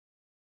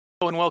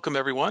Hello and welcome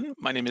everyone.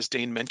 My name is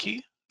Dane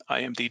Menke.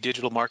 I am the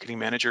Digital Marketing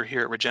Manager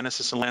here at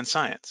REGENESIS and Land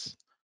Science.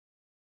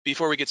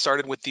 Before we get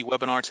started with the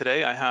webinar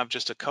today, I have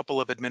just a couple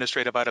of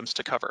administrative items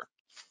to cover.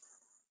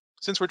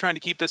 Since we're trying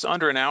to keep this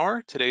under an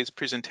hour, today's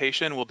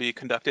presentation will be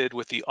conducted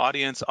with the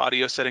audience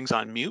audio settings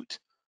on mute.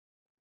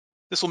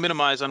 This will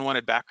minimize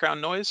unwanted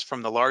background noise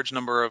from the large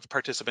number of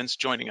participants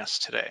joining us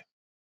today.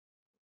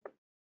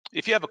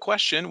 If you have a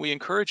question, we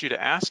encourage you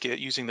to ask it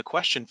using the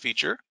question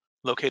feature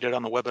located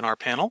on the webinar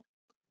panel.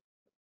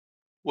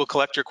 We'll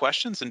collect your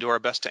questions and do our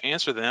best to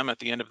answer them at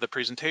the end of the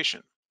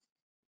presentation.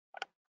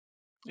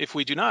 If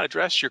we do not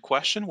address your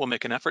question, we'll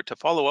make an effort to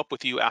follow up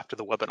with you after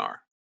the webinar.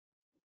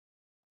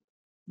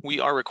 We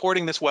are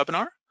recording this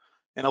webinar,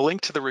 and a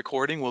link to the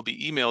recording will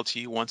be emailed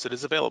to you once it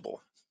is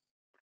available.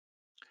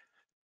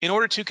 In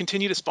order to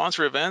continue to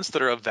sponsor events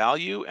that are of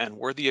value and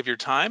worthy of your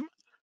time,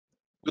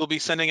 we'll be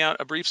sending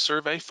out a brief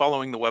survey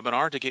following the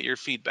webinar to get your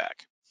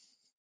feedback.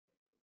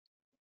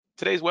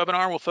 Today's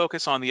webinar will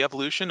focus on the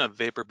evolution of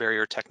vapor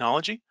barrier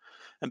technology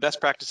and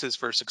best practices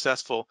for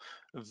successful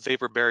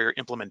vapor barrier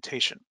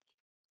implementation.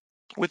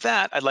 With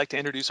that, I'd like to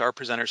introduce our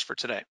presenters for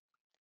today.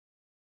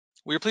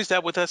 We are pleased to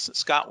have with us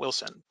Scott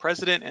Wilson,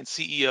 President and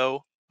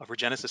CEO of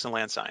REGENESIS and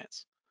Land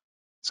Science.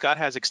 Scott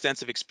has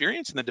extensive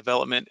experience in the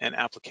development and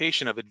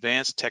application of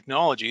advanced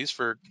technologies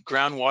for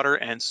groundwater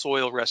and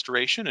soil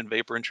restoration and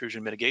vapor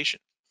intrusion mitigation.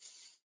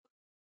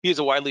 He is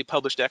a widely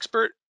published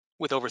expert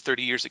with over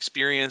 30 years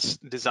experience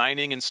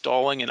designing,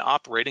 installing, and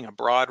operating a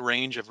broad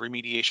range of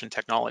remediation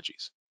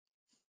technologies.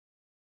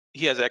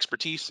 He has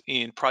expertise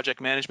in project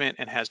management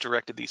and has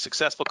directed the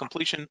successful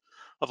completion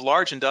of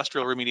large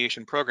industrial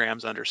remediation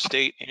programs under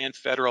state and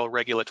federal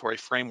regulatory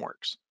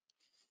frameworks.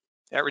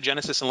 At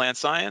REGENESIS and Land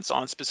Science,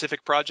 on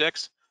specific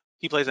projects,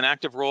 he plays an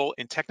active role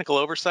in technical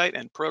oversight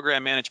and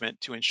program management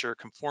to ensure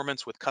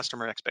conformance with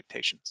customer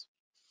expectations.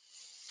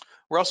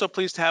 We're also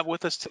pleased to have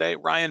with us today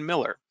Ryan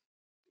Miller,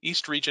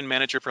 East Region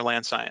Manager for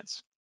Land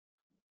Science.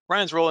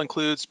 Ryan's role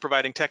includes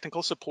providing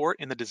technical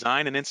support in the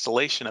design and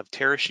installation of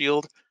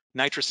TerraShield,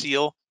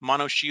 NitroSeal,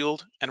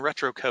 MonoShield, and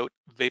RetroCoat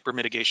vapor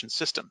mitigation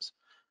systems,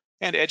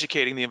 and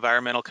educating the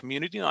environmental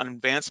community on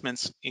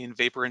advancements in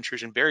vapor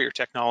intrusion barrier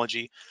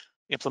technology,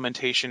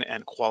 implementation,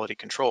 and quality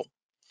control.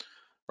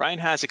 Ryan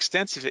has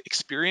extensive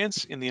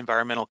experience in the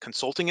environmental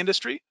consulting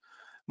industry,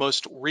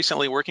 most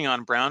recently working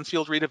on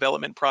brownfield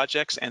redevelopment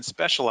projects and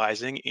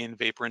specializing in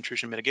vapor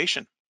intrusion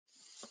mitigation.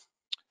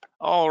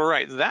 All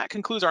right, that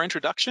concludes our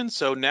introduction.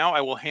 So now I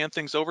will hand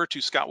things over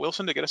to Scott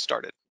Wilson to get us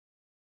started.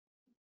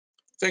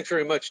 Thanks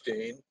very much,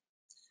 Dane.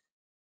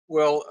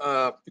 Well,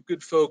 the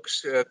good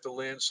folks at the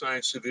Land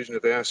Science Division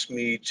have asked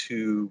me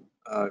to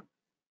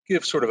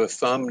give sort of a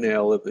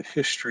thumbnail of the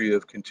history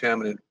of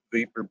contaminant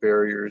vapor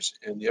barriers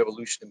and the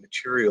evolution of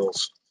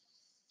materials.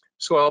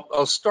 So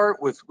I'll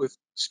start with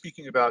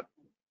speaking about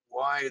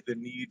why the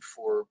need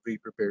for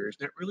vapor barriers.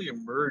 And it really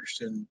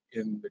emerged in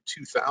the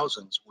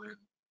 2000s when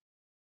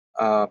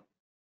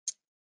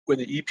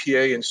the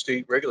EPA and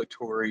state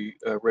regulatory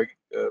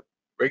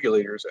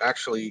regulators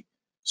actually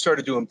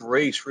started to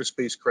embrace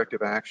risk-based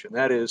corrective action.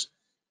 That is,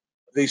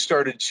 they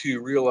started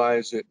to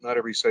realize that not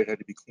every site had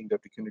to be cleaned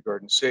up to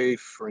kindergarten safe.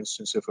 For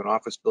instance, if an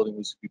office building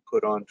was to be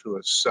put onto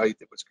a site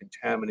that was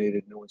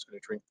contaminated, no one's going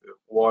to drink the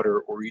water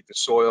or eat the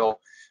soil.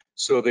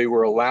 So they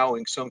were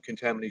allowing some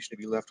contamination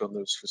to be left on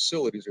those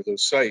facilities or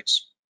those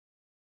sites.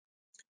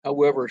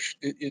 However,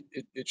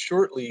 it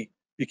shortly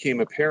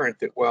became apparent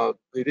that while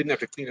they didn't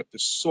have to clean up the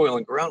soil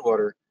and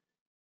groundwater,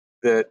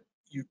 that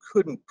you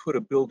couldn't put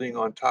a building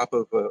on top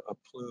of a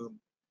plume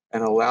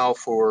and allow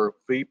for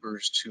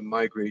vapors to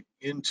migrate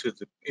into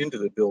the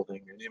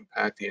building and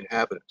impact the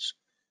inhabitants.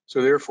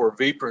 So therefore,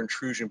 vapor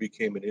intrusion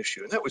became an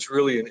issue, and that was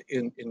really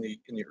in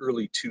the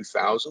early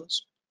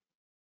 2000s.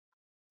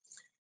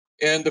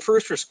 And the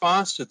first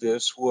response to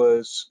this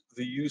was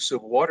the use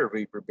of water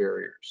vapor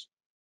barriers.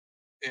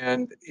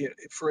 And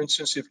for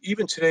instance,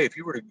 even today, if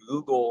you were to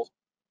Google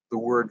the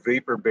word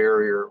vapor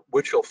barrier,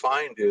 what you'll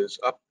find is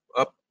up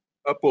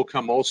will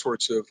come all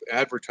sorts of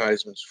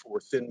advertisements for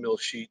thin mill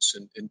sheets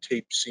and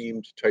tape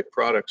seamed type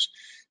products.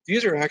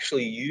 These are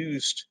actually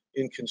used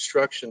in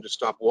construction to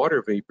stop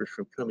water vapors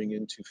from coming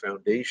into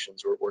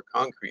foundations or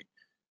concrete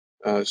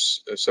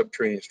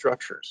subterranean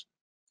structures.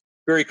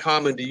 Very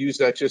common to use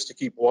that just to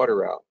keep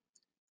water out.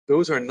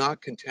 Those are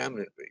not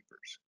contaminant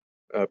vapors,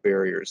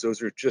 barriers.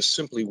 Those are just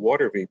simply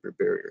water vapor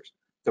barriers.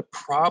 The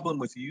problem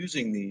with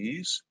using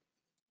these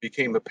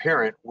became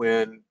apparent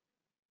when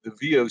the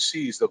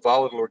VOCs, the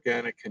volatile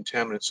organic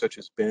contaminants such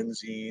as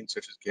benzene,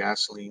 such as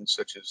gasoline,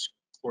 such as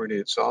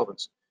chlorinated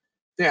solvents,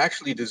 they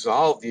actually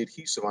dissolve the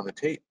adhesive on the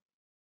tape.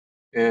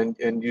 And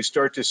you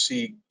start to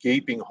see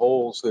gaping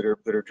holes that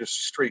are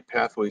just straight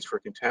pathways for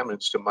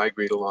contaminants to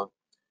migrate along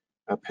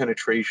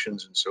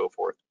penetrations and so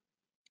forth.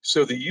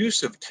 So the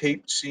use of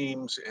tape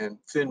seams and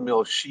thin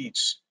mill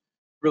sheets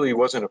really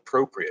wasn't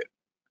appropriate.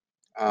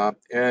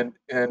 And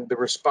the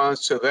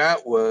response to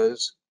that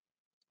was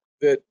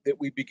that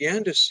we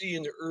began to see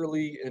in the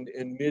early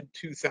and mid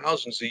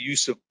 2000s the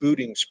use of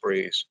booting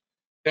sprays.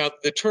 Now,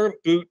 the term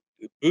boot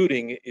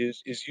booting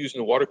is used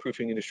in the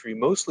waterproofing industry,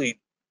 mostly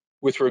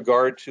with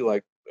regard to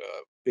like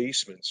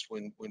basements.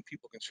 When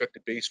people construct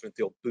a basement,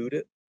 they'll boot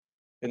it,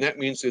 and that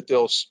means that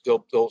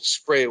they'll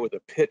spray it with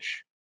a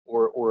pitch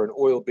or an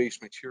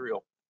oil-based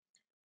material.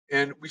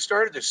 And we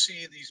started to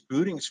see these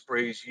booting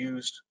sprays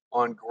used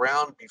on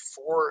ground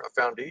before a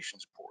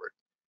foundation's poured.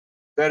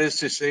 That is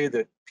to say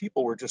that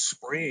people were just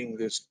spraying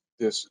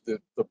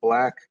the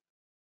black,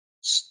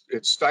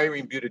 it's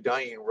styrene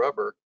butadiene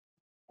rubber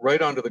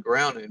right onto the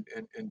ground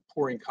and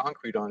pouring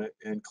concrete on it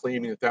and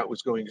claiming that that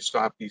was going to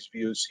stop these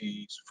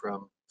VOCs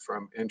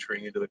from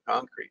entering into the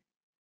concrete.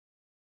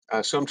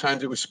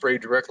 Sometimes it was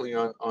sprayed directly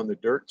on the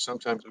dirt.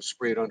 Sometimes it was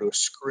sprayed onto a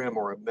scrim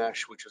or a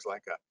mesh, which is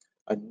like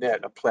a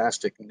net, a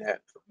plastic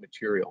net of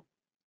material.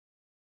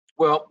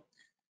 Well,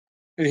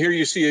 and here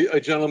you see a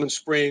gentleman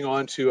spraying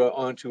onto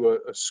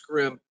a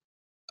scrim.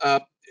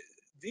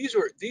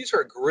 These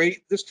are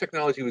great. This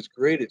technology was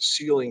great at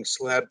sealing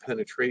slab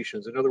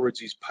penetrations. In other words,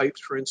 these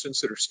pipes, for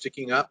instance, that are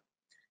sticking up,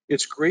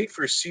 it's great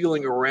for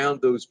sealing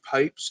around those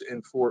pipes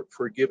and for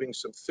giving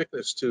some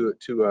thickness to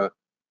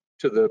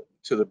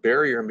the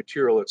barrier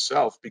material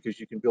itself, because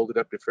you can build it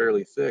up to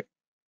fairly thick.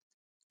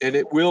 And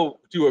it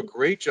will do a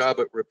great job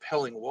at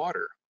repelling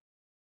water.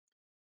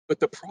 But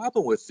the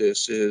problem with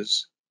this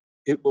is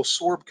it will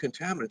sorb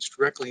contaminants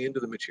directly into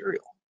the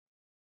material.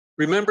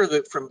 Remember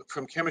that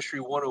from Chemistry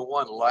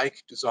 101,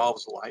 like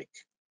dissolves like.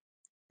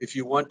 If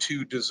you want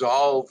to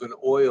dissolve an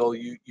oil,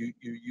 you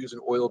use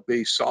an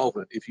oil-based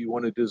solvent. If you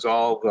want to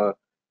dissolve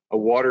a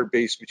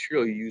water-based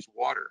material, you use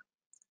water.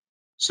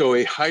 So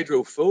a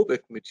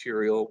hydrophobic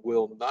material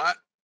will not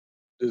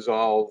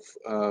dissolve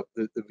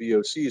the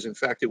VOCs. In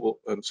fact,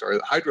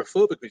 the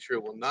hydrophobic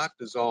material will not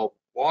dissolve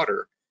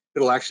water.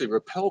 It'll actually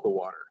repel the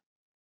water.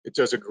 It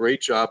does a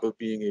great job of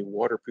being a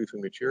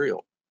waterproofing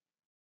material.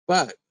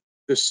 But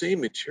the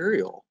same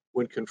material,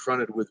 when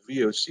confronted with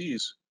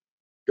VOCs,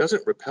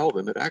 doesn't repel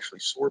them, it actually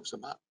sorbs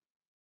them up.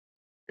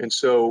 And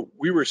so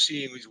we were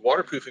seeing these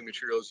waterproofing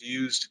materials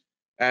used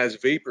as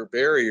vapor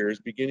barriers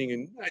beginning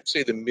in, I'd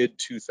say, the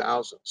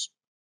mid-2000s.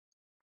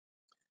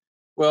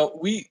 Well,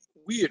 we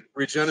at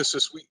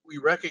REGENESIS, we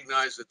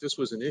recognized that this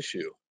was an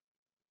issue,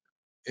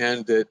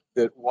 and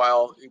that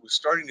while it was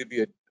starting to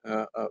be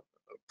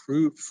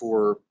approved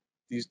for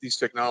these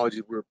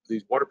technologies,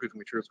 these waterproofing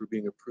materials were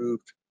being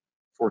approved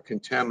for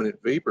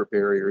contaminant vapor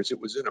barriers, it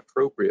was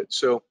inappropriate.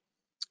 So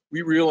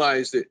we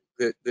realized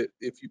that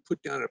if you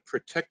put down a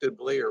protected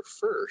layer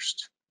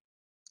first,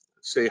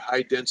 say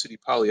high density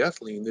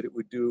polyethylene, that it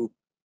would do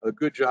a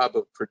good job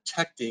of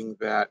protecting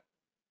that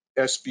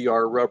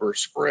SBR rubber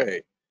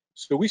spray.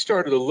 So we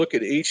started to look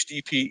at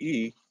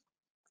HDPE,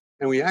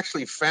 and we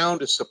actually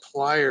found a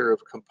supplier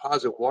of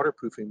composite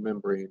waterproofing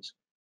membranes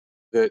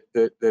that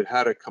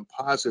had a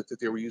composite that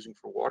they were using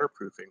for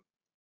waterproofing.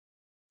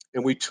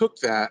 And we took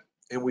that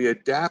and we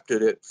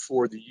adapted it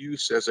for the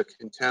use as a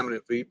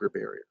contaminant vapor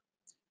barrier.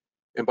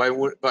 And by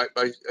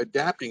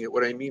adapting it,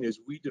 what I mean is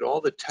we did all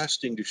the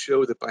testing to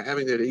show that by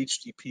having that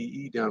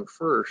HDPE down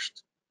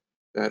first,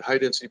 that high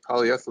density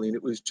polyethylene,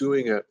 it was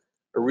doing a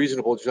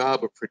reasonable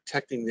job of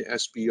protecting the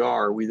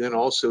SBR. We then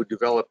also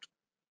developed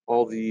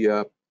all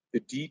the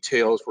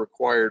details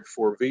required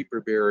for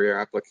vapor barrier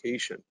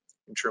application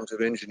in terms of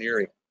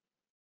engineering.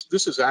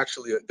 This is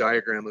actually a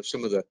diagram of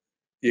some of the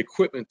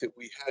equipment that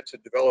we had to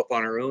develop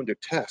on our own to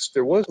test.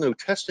 There was no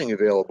testing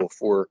available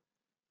for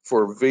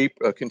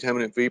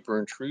contaminant vapor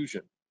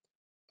intrusion.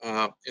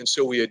 And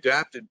so we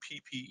adapted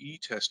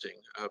PPE testing,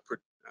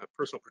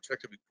 personal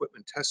protective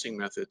equipment testing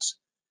methods,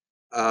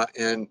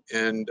 and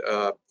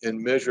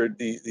measured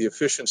the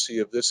efficiency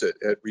of this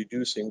at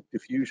reducing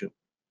diffusion.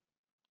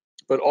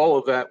 But all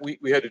of that,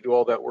 we had to do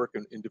all that work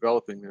in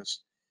developing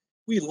this.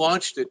 We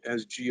launched it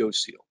as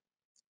GeoSeal.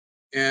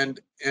 And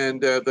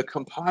the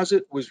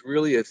composite was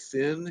really a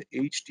thin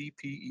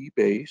HDPE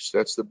base.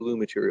 That's the blue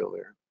material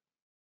there.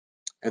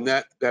 And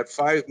that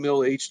 5 mil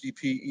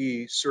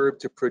HDPE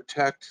served to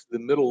protect the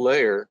middle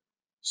layer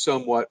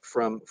somewhat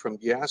from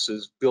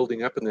gases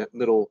building up in that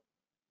middle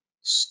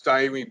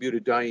styrene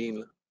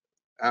butadiene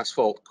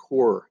asphalt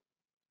core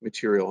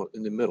material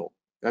in the middle.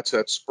 That's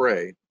that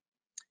spray.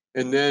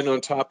 And then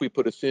on top, we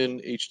put a thin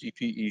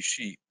HDPE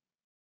sheet.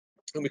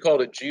 And we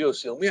called it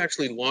GeoSeal. We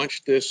actually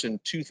launched this in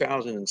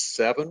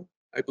 2007,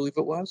 I believe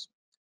it was.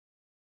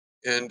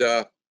 And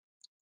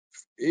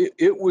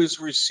it was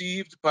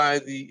received by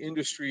the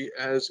industry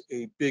as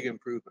a big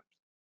improvement.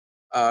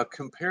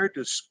 Compared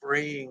to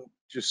spraying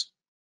just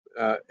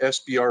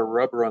SBR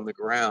rubber on the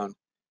ground,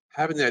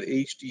 having that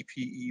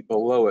HDPE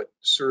below it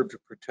served to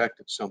protect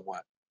it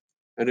somewhat.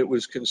 And it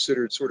was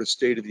considered sort of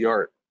state of the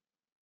art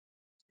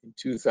in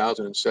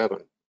 2007.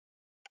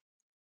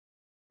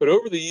 But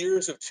over the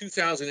years of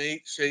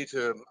 2008, say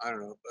to, I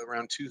don't know,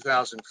 around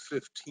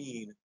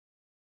 2015,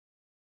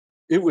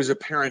 it was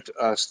apparent to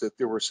us that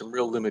there were some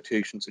real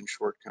limitations and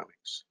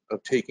shortcomings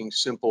of taking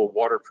simple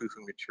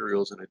waterproofing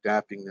materials and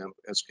adapting them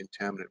as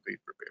contaminant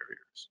vapor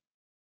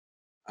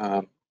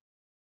barriers.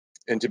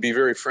 And to be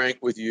very frank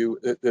with you,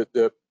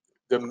 the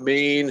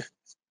main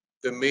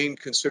the main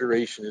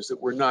consideration is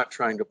that we're not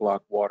trying to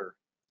block water.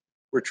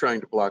 We're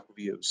trying to block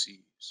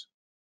VOCs.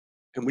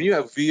 And when you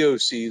have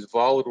VOCs,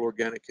 volatile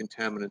organic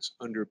contaminants,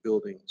 under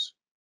buildings,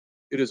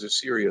 it is a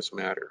serious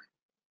matter.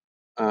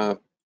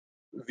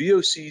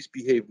 VOCs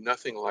behave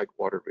nothing like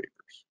water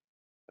vapors.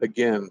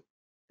 Again,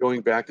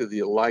 going back to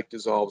the like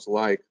dissolves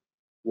like,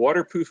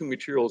 waterproofing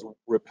materials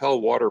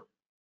repel water,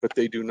 but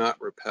they do not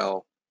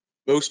repel.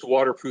 Most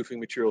waterproofing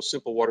materials,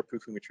 simple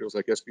waterproofing materials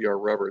like SBR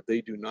rubber,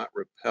 they do not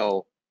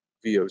repel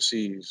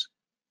VOCs.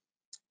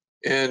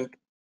 And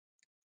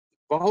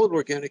volatile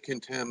organic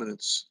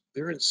contaminants,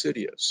 they're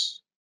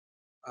insidious.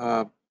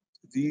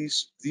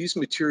 These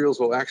materials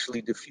will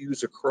actually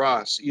diffuse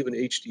across even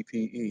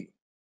HDPE.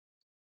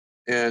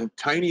 And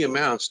tiny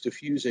amounts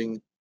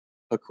diffusing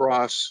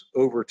across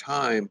over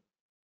time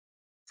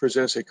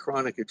presents a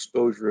chronic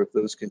exposure of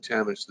those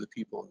contaminants to the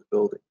people in the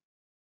building.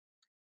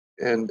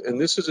 And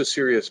this is a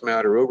serious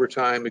matter. Over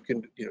time, it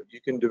can,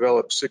 you can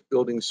develop sick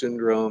building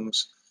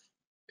syndromes,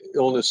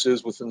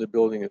 illnesses within the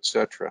building,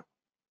 etc.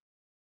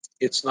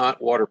 It's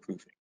not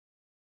waterproofing.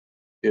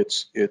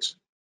 It's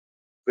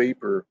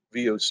vapor,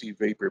 VOC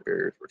vapor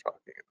barriers we're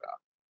talking about.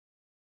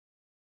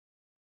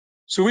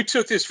 So we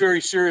took this very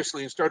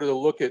seriously and started to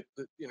look at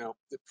the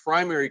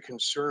primary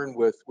concern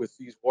with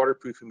these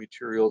waterproofing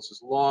materials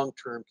is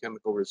long-term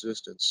chemical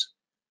resistance.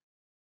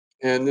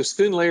 And this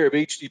thin layer of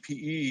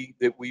HDPE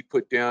that we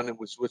put down, and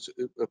was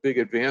a big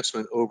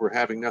advancement over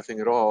having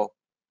nothing at all.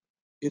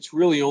 It's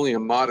really only a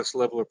modest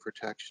level of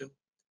protection.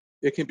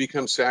 It can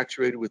become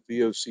saturated with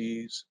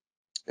VOCs,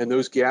 and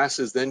those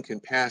gases then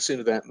can pass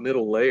into that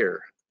middle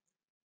layer.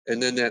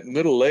 And then that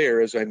middle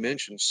layer, as I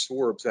mentioned,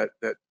 sorbs that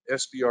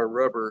SBR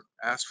rubber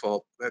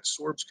asphalt, that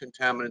sorbs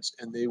contaminants,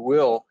 and they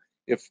will,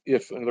 if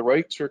in the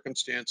right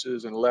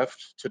circumstances and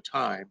left to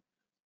time,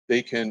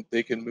 they can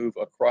move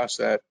across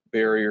that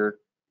barrier,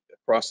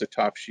 across the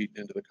top sheet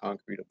and into the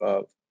concrete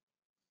above.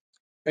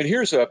 And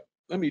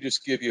let me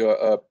just give you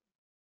a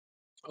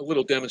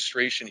little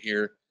demonstration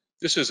here.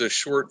 This is a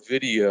short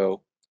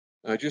video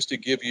just to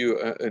give you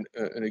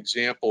an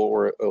example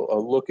or a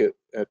look at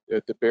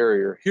the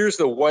barrier. Here's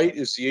the white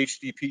is the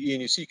HDPE,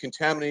 and you see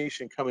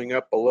contamination coming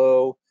up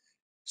below,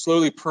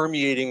 slowly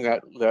permeating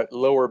that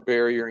lower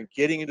barrier and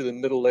getting into the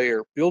middle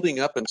layer,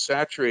 building up and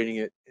saturating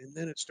it, and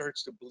then it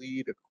starts to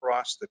bleed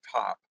across the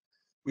top.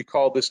 We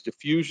call this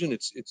diffusion.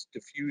 It's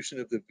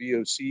diffusion of the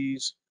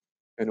VOCs,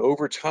 and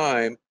over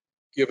time,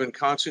 given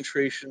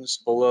concentrations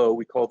below,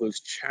 we call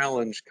those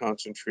challenge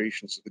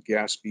concentrations of the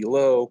gas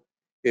below,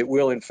 it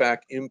will in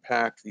fact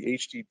impact the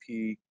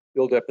HDP,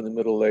 build up in the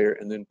middle layer,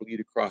 and then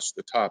bleed across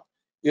the top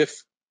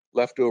if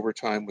left over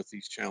time with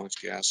these challenge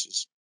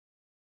gases.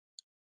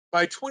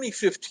 By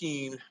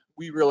 2015,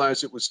 we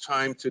realized it was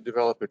time to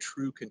develop a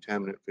true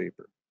contaminant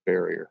vapor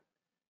barrier.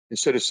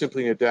 Instead of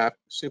simply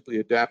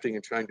adapting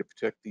and trying to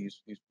protect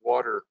these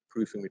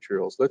waterproofing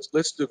materials,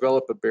 let's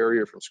develop a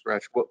barrier from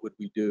scratch. What would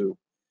we do?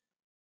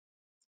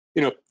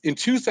 In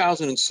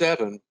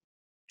 2007,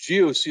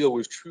 GeoSeal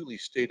was truly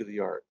state of the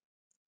art.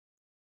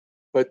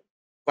 But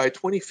by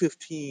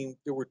 2015,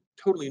 there were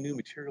totally new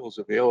materials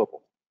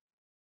available.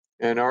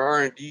 And our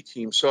R&D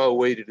team saw a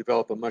way to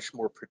develop a much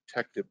more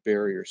protective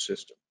barrier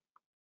system.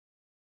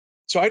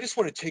 So I just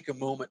want to take a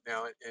moment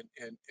now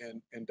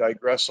and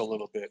digress a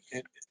little bit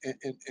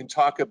and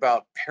talk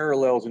about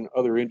parallels in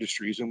other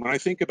industries. And when I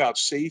think about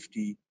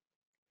safety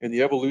and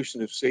the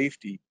evolution of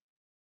safety,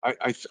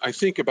 I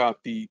think about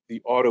the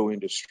auto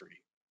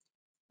industry.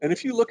 And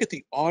if you look at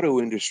the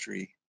auto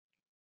industry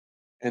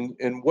and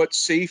what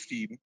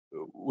safety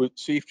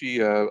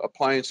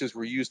appliances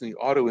were used in the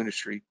auto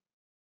industry,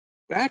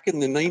 back in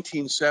the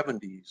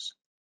 1970s,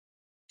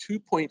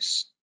 2-point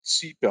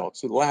seat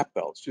belts, the lap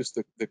belts, just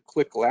the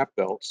click lap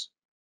belts,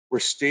 were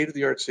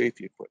state-of-the-art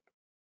safety equipment.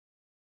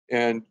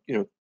 And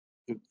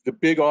the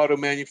big auto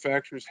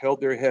manufacturers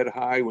held their head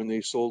high when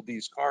they sold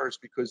these cars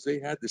because they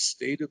had the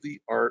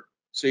state-of-the-art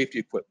safety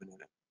equipment in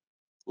it,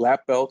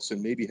 lap belts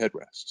and maybe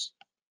headrests.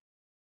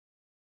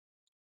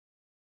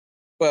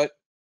 But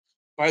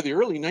by the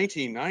early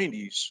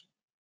 1990s,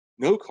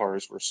 no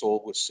cars were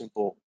sold with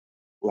simple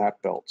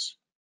lap belts.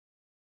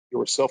 There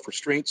were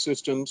self-restraint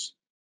systems,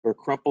 there were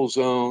crumple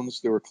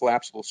zones, there were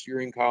collapsible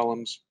steering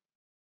columns.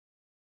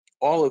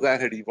 All of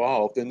that had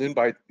evolved. And then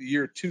by the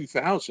year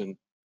 2000,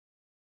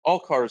 all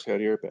cars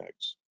had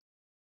airbags.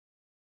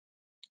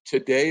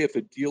 Today, if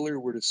a dealer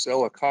were to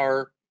sell a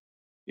car,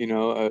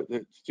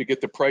 to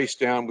get the price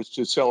down was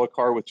to sell a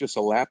car with just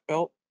a lap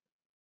belt,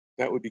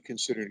 that would be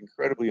considered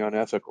incredibly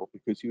unethical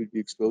because you would be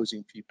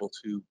exposing people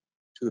to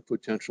the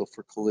potential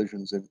for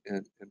collisions and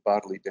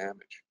bodily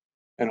damage.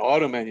 And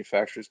auto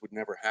manufacturers would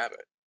never have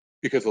it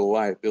because of the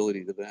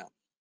liability to them.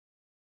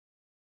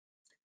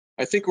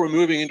 I think we're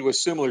moving into a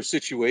similar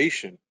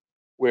situation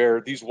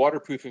where these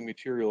waterproofing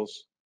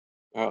materials,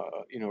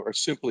 are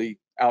simply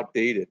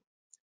outdated.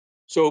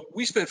 So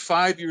we spent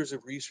 5 years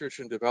of research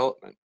and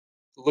development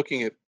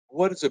looking at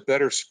what is a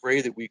better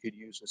spray that we could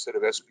use instead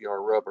of SBR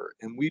rubber,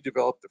 and we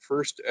developed the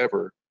first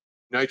ever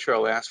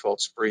nitrile asphalt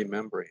spray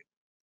membrane.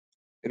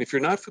 And if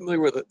you're not familiar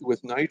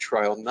with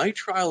nitrile,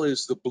 nitrile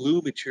is the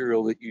blue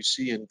material that you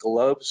see in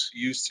gloves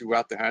used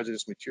throughout the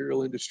hazardous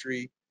material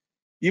industry.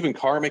 Even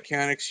car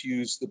mechanics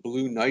use the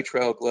blue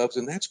nitrile gloves,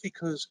 and that's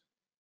because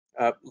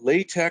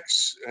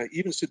latex,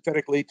 even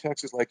synthetic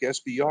latexes like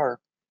SBR,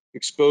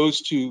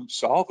 exposed to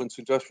solvents,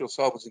 industrial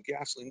solvents and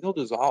gasoline, they'll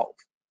dissolve.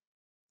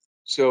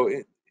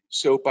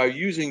 So by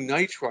using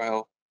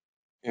nitrile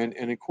and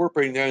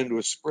incorporating that into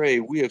a spray,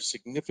 we have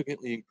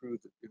significantly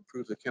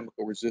improved the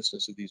chemical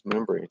resistance of these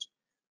membranes.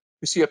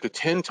 We see up to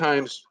 10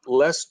 times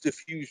less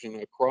diffusion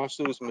across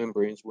those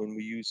membranes when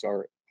we use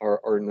our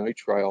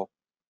nitrile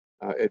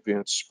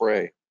advanced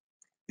spray.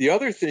 The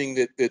other thing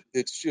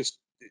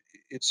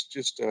it's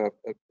just a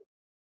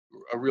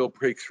real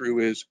breakthrough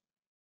is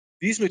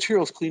these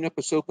materials clean up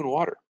with soap and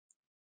water.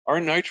 Our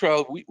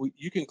nitrile,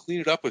 you can clean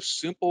it up with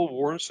simple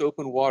warm soap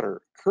and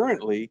water.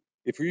 Currently,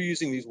 if you're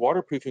using these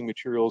waterproofing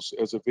materials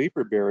as a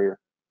vapor barrier,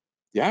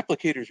 the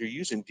applicators are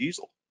using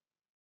diesel,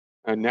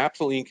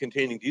 naphthalene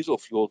containing diesel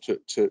fuel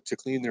to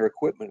clean their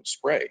equipment and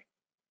spray.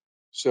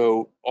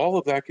 So all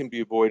of that can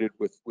be avoided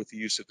with the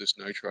use of this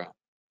nitrile.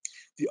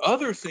 The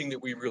other thing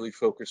that we really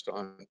focused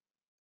on,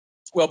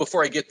 well,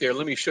 before I get there,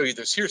 let me show you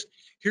this.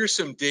 Here's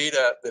some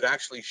data that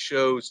actually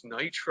shows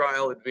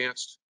nitrile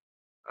advanced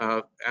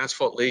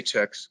asphalt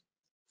latex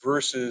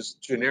versus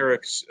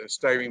generic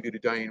styrene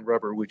butadiene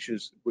rubber, which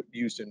is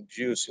used in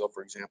geoseal,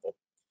 for example.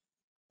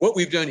 What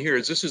we've done here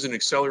is this is an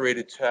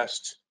accelerated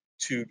test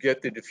to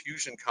get the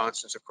diffusion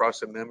constants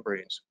across the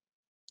membranes.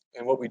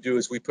 And what we do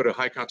is we put a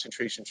high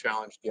concentration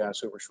challenge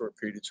gas over a short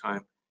period of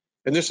time.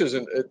 And this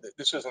isn't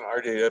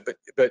our data,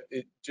 but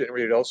it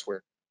generated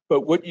elsewhere.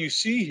 But what you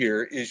see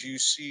here is you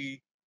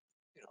see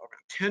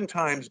around 10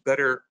 times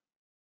better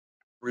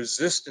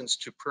resistance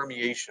to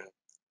permeation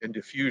and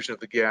diffusion of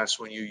the gas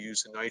when you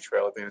use the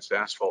nitrile advanced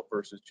asphalt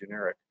versus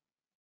generic.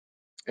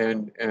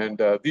 And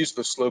these are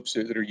the slopes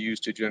that are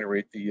used to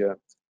generate the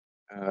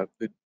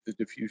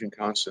diffusion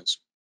constants.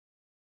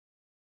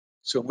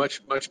 So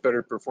much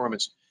better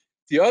performance.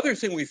 The other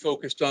thing we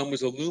focused on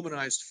was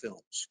aluminized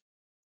films.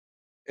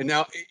 And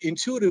now,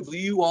 intuitively,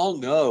 you all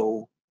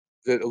know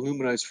that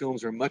aluminized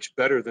films are much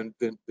better than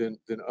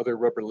other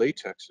rubber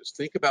latexes.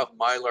 Think about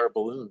mylar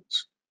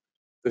balloons.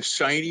 The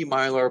shiny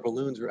mylar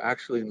balloons are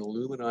actually an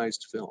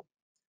aluminized film.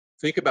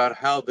 Think about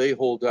how they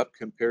hold up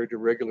compared to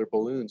regular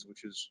balloons,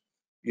 which is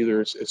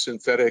either a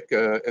synthetic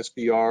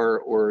SBR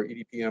or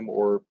EDPM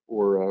or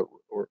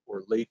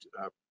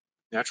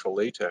natural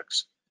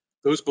latex.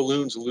 Those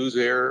balloons lose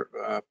air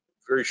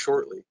very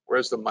shortly,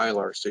 whereas the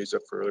mylar stays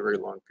up for a very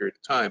long period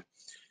of time.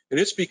 And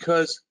it's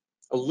because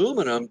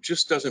aluminum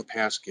just doesn't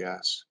pass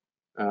gas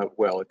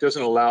well. It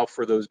doesn't allow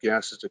for those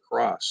gases to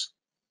cross.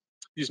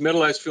 These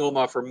metallized film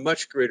offer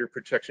much greater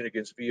protection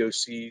against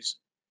VOCs.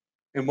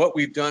 And what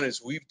we've done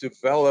is we've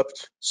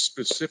developed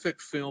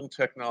specific film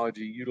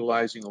technology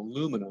utilizing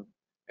aluminum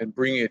and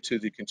bringing it to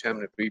the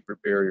contaminant vapor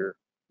barrier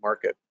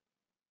market.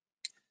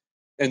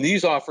 And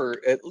these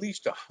offer at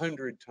least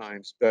 100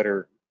 times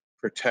better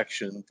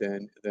protection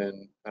than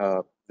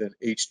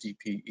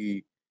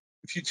HDPE.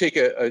 If you take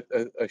a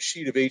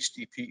sheet of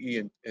HDPE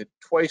and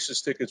twice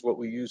as thick as what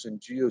we use in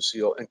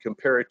geoseal and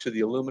compare it to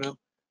the aluminum,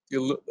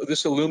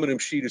 this aluminum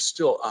sheet is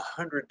still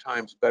 100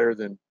 times better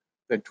than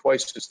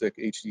twice as thick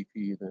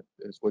HDPE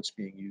as what's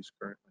being used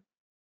currently.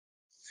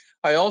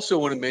 I also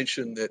want to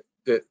mention that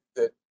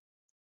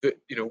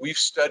we've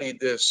studied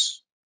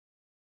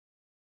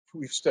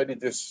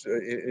this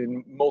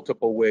in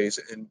multiple ways,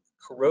 and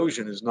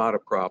corrosion is not a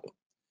problem.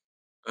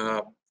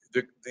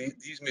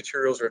 These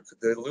materials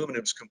the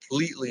aluminum is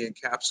completely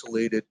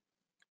encapsulated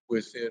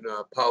within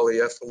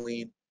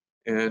polyethylene,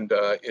 and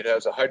it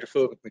has a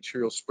hydrophobic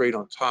material sprayed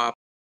on top.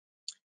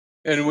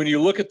 And when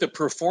you look at the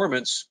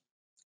performance,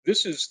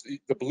 this is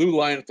the blue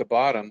line at the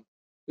bottom.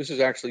 This is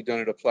actually done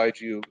at Applied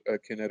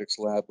Geokinetics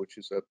Lab, which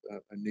is a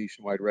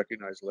nationwide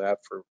recognized lab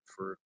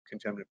for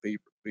contaminant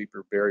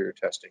vapor barrier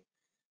testing.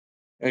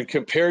 And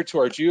compared to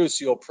our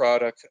geoseal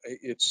product,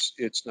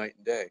 it's night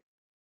and day.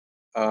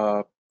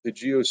 The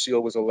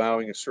geoseal was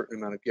allowing a certain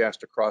amount of gas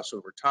to cross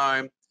over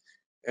time,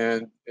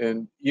 and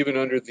even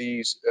under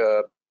these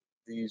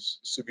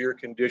severe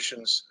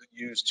conditions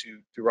used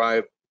to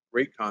derive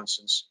rate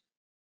constants,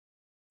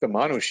 the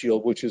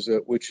monoshield, which is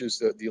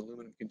the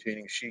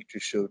aluminum-containing sheet,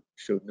 just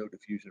showed no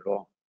diffusion at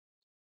all.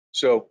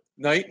 So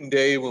night and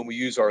day when we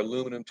use our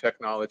aluminum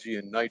technology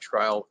and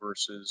nitrile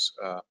versus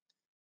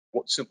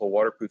simple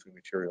waterproofing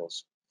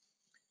materials.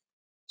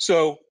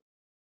 So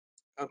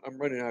I'm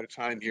running out of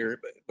time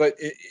here, but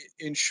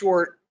in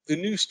short, the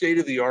new state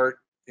of the art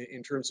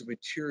in terms of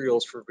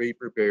materials for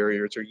vapor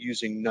barriers are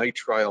using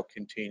nitrile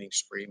containing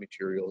spray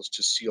materials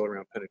to seal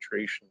around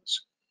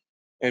penetrations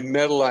and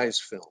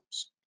metallized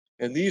films.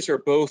 And these are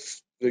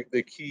both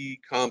the key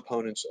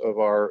components of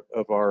our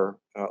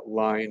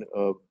line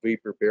of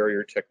vapor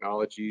barrier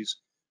technologies,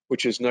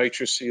 which is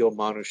NitroSeal,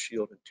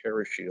 MonoShield, and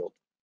TerraShield.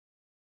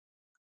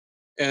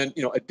 And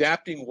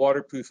adapting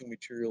waterproofing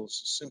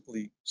materials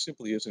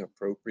simply isn't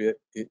appropriate.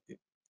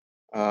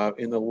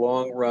 In the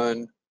long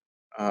run,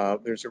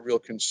 there's a real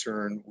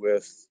concern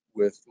with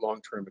with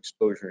long-term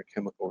exposure and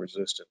chemical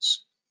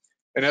resistance.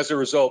 And as a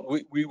result,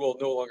 we will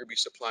no longer be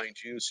supplying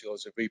geoseal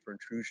as a vapor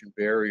intrusion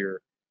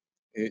barrier.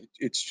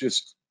 It's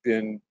just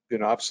been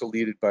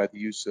obsoleted by the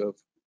use of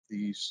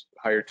these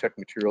higher tech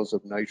materials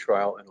of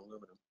nitrile and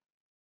aluminum.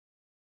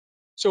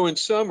 So in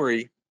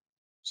summary,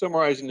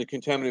 summarizing the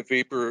contaminant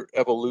vapor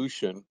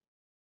evolution,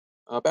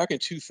 back in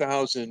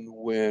 2000,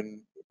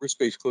 when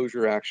risk-based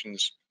closure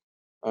actions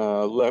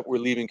were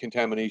leaving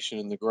contamination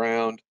in the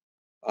ground,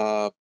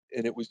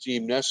 and it was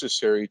deemed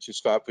necessary to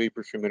stop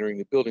vapors from entering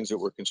the buildings that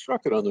were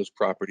constructed on those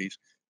properties,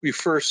 we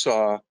first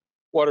saw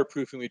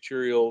waterproofing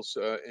materials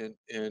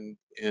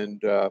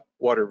and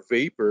water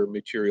vapor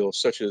materials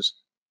such as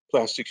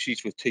plastic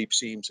sheets with tape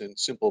seams and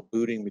simple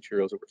booting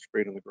materials that were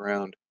sprayed on the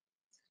ground.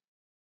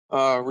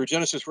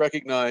 REGENESIS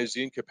recognized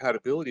the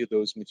incompatibility of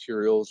those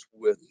materials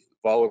with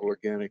volatile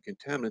organic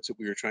contaminants that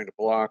we were trying to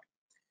block,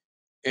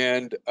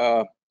 and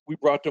we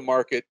brought to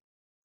market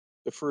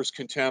the first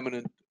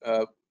contaminant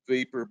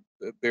vapor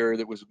barrier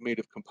that was made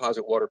of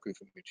composite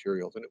waterproofing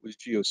materials, and it was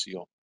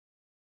GeoSeal.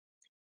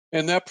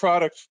 And that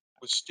product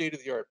was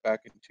state-of-the-art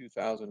back in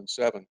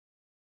 2007.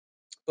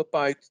 But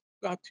by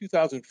about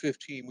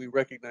 2015, we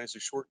recognized the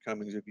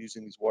shortcomings of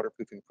using these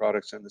waterproofing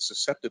products and the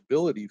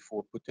susceptibility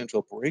for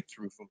potential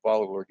breakthrough from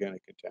volatile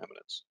organic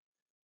contaminants.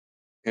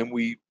 And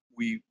we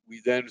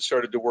then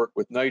started to work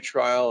with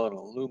nitrile and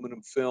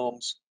aluminum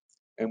films,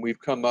 and we've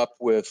come up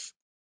with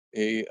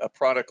a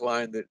product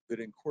line that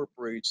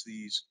incorporates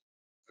these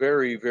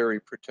very,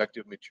 very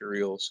protective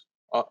materials.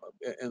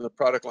 And the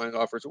product line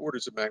offers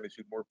orders of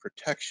magnitude more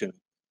protection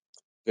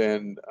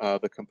than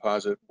the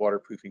composite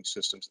waterproofing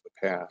systems of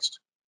the past.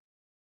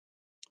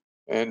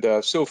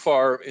 And so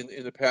far,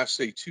 in the past,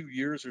 say, 2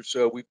 years or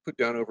so, we've put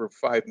down over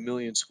 5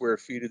 million square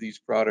feet of these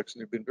products,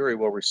 and they've been very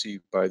well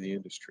received by the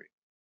industry.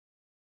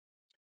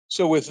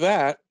 So with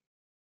that,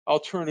 I'll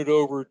turn it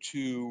over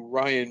to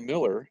Ryan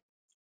Miller,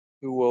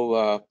 who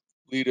will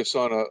lead us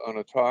on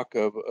a talk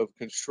of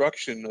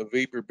construction of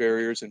vapor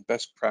barriers and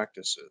best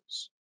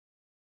practices.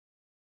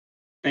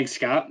 Thanks,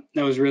 Scott.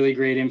 That was really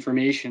great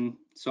information.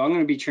 So I'm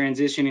going to be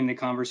transitioning the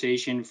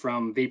conversation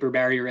from vapor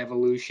barrier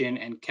evolution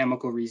and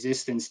chemical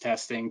resistance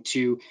testing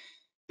to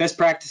best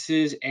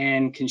practices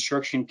and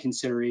construction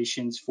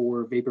considerations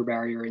for vapor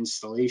barrier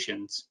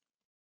installations.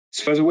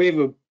 So as a way of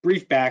a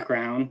brief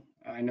background,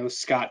 I know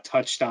Scott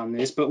touched on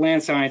this, but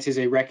Land Science is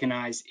a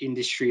recognized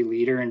industry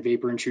leader in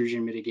vapor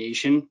intrusion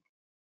mitigation.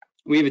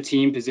 We have a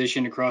team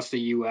positioned across the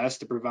U.S.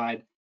 to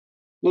provide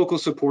local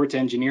support to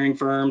engineering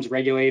firms,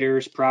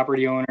 regulators,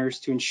 property owners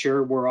to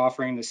ensure we're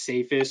offering the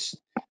safest,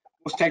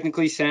 most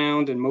technically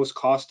sound, and most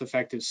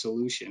cost-effective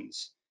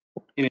solutions.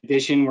 In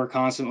addition, we're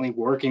constantly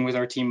working with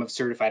our team of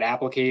certified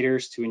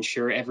applicators to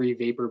ensure every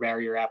vapor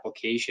barrier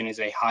application is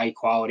a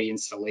high-quality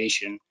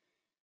installation.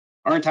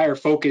 Our entire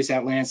focus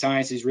at Land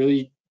Science is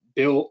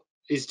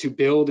to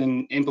build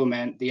and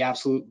implement the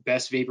absolute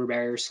best vapor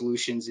barrier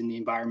solutions in the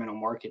environmental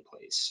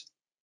marketplace.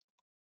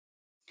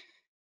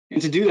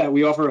 And to do that,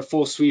 we offer a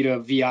full suite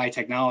of VI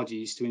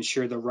technologies to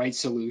ensure the right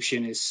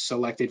solution is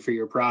selected for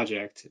your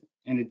project.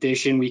 In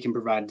addition, we can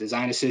provide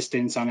design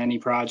assistance on any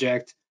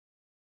project,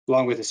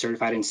 along with a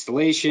certified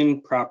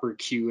installation, proper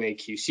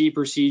QA/QC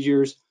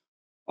procedures,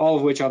 all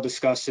of which I'll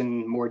discuss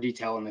in more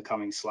detail in the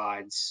coming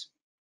slides.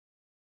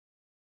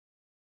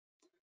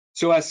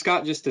 So as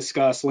Scott just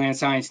discussed, Land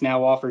Science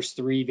now offers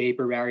 3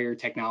 vapor barrier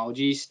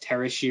technologies: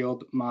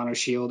 TerraShield,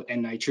 MonoShield,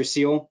 and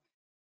NitroSeal.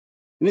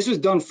 And this was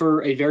done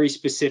for a very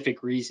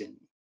specific reason,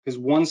 because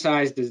one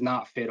size does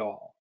not fit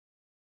all.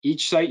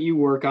 Each site you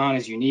work on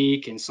is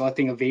unique, and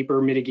selecting a vapor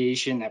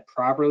mitigation that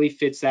properly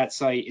fits that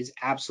site is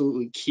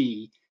absolutely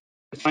key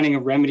to finding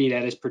a remedy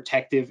that is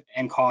protective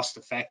and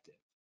cost-effective.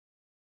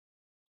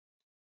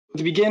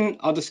 To begin,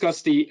 I'll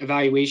discuss the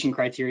evaluation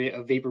criteria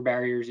of vapor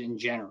barriers in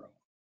general.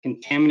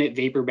 Contaminant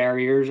vapor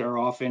barriers are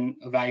often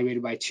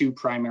evaluated by 2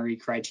 primary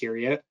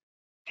criteria: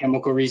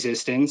 chemical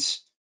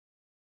resistance,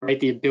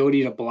 right, the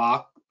ability to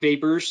block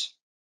vapors,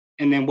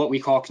 and then what we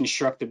call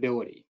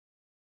constructability,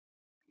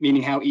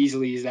 meaning how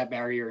easily is that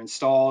barrier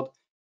installed,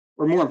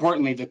 or more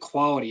importantly, the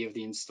quality of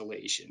the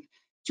installation.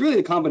 It's really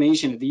the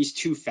combination of these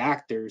 2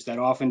 factors that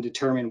often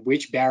determine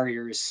which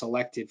barrier is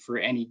selected for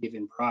any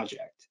given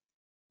project.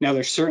 Now,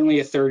 there's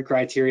certainly a 3rd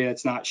criteria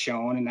that's not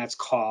shown, and that's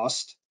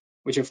cost,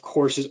 which of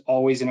course is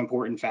always an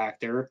important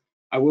factor.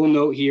 I will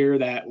note here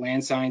that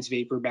Land Science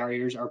vapor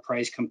barriers are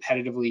priced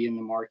competitively in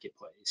the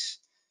marketplace.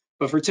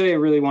 But for today, I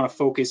really want to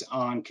focus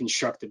on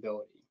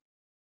constructability.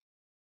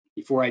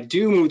 Before I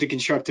do move to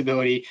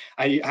constructability,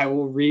 I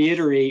will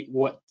reiterate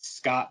what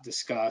Scott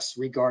discussed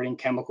regarding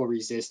chemical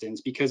resistance,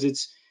 because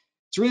it's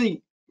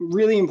really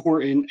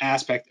important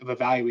aspect of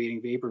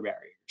evaluating vapor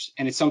barriers.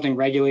 And it's something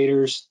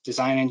regulators,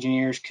 design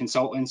engineers,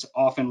 consultants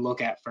often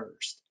look at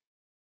first.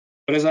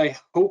 But as I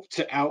hope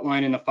to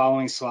outline in the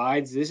following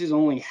slides, this is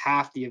only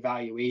half the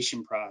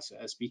evaluation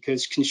process,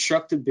 because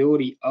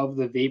constructability of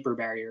the vapor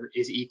barrier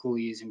is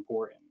equally as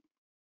important.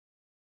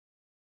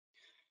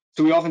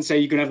 So we often say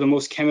you can have the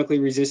most chemically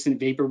resistant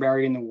vapor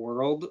barrier in the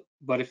world,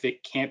 but if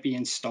it can't be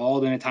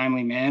installed in a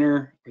timely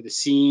manner, or the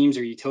seams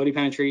or utility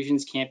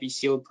penetrations can't be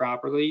sealed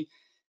properly,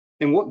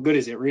 then what good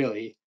is it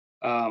really?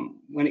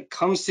 When it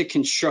comes to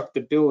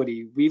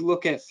constructability, we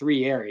look at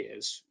 3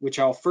 areas, which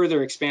I'll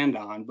further expand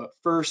on. But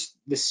first,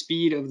 the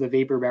speed of the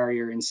vapor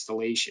barrier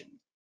installation,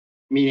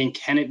 meaning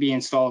can it be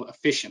installed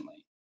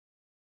efficiently?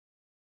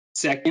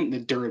 Second, the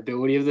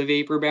durability of the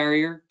vapor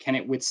barrier. Can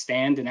it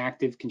withstand an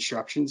active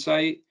construction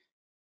site?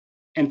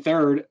 And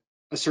third,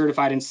 a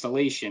certified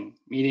installation,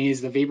 meaning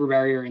is the vapor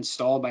barrier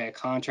installed by a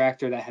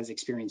contractor that has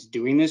experience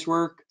doing this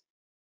work,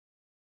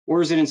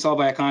 or is it installed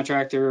by a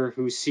contractor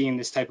who's seeing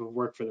this type of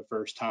work for the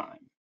first time?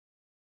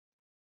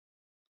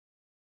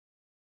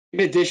 In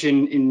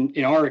addition,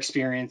 in our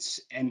experience,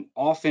 an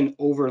often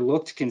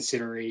overlooked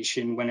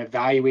consideration when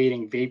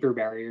evaluating vapor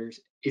barriers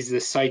is the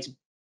site's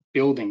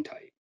building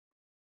type.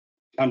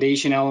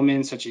 Foundation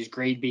elements such as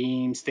grade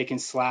beams,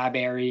 thickened slab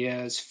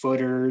areas,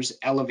 footers,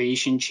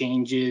 elevation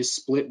changes,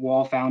 split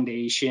wall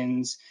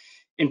foundations,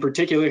 in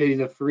particularly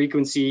the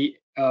frequency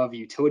of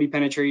utility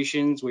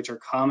penetrations, which are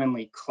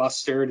commonly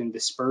clustered and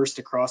dispersed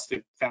across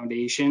the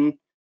foundation,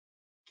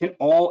 can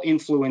all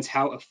influence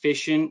how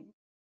efficient,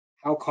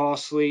 how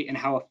costly, and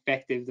how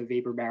effective the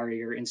vapor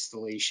barrier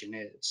installation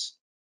is.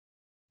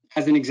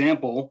 As an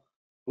example,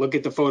 look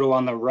at the photo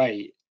on the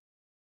right.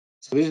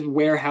 So this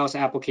warehouse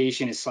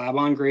application is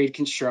slab-on grade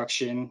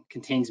construction,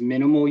 contains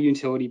minimal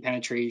utility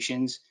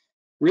penetrations,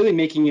 really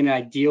making it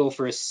ideal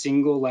for a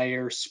single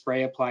layer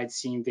spray applied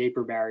seam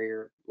vapor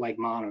barrier like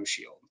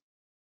MonoShield.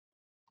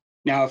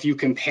 Now, if you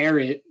compare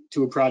it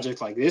to a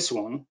project like this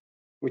one,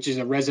 which is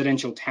a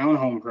residential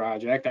townhome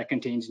project that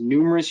contains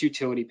numerous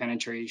utility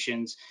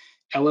penetrations,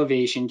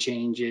 elevation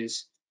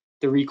changes,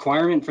 the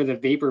requirement for the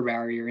vapor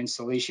barrier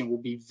installation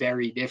will be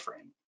very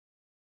different.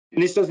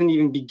 And this doesn't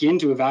even begin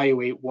to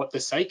evaluate what the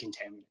site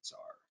contaminants are.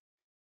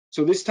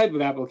 So this type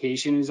of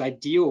application is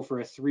ideal for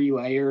a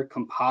 3-layer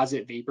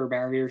composite vapor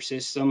barrier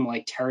system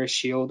like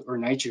TerraShield or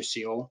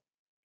NitroSeal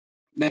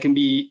that can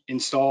be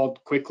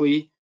installed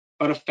quickly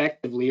but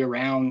effectively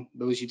around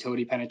those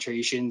utility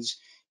penetrations,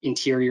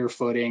 interior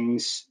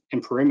footings,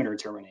 and perimeter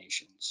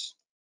terminations.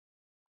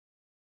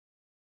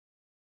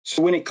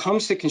 So when it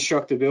comes to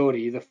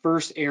constructability, the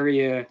first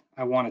area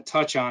I want to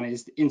touch on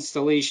is the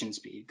installation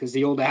speed, because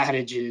the old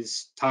adage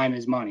is time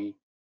is money.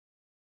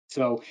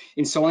 So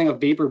installing a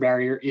vapor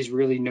barrier is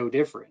really no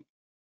different.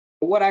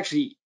 But what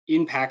actually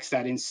impacts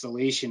that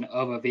installation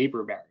of a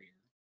vapor barrier?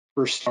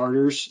 For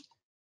starters,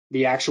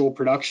 the actual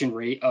production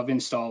rate of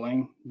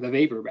installing the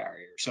vapor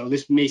barrier. So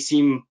this may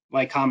seem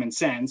like common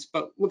sense,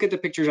 but look at the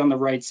pictures on the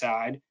right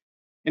side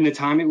and the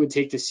time it would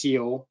take to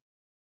seal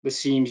the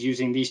seams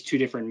using these 2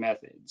 different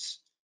methods.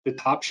 The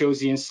top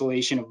shows the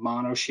installation of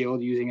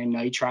MonoShield using a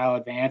nitrile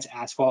advanced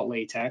asphalt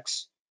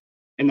latex,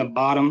 and the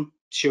bottom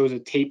shows a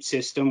tape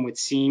system with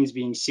seams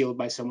being sealed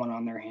by someone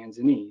on their hands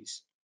and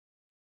knees.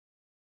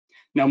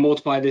 Now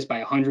multiply this by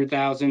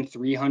 100,000,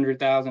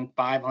 300,000,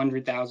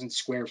 500,000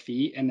 square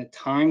feet, and the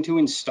time to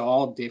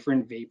install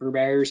different vapor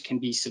barriers can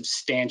be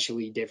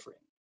substantially different.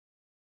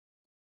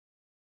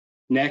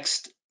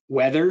 Next,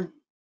 weather.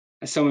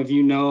 As some of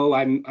you know,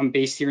 I'm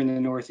based here in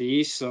the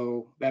Northeast,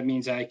 so that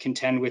means I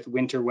contend with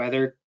winter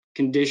weather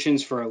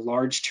conditions for a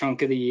large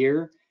chunk of the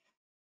year.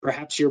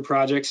 Perhaps your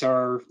projects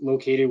are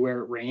located where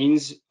it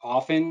rains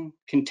often.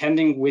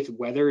 Contending with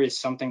weather is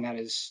something that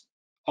is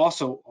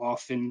also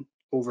often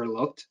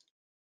overlooked.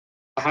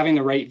 Having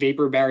the right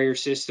vapor barrier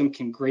system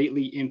can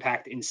greatly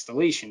impact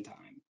installation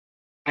time.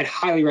 I'd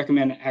highly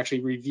recommend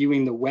actually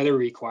reviewing the weather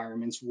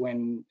requirements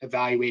when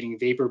evaluating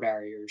vapor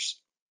barriers,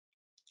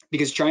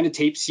 because trying to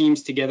tape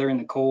seams together in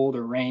the cold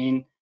or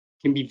rain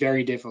can be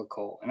very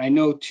difficult. And I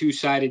know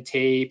 2-sided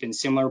tape and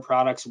similar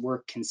products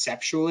work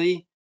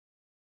conceptually,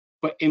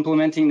 but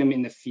implementing them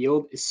in the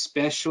field,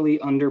 especially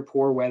under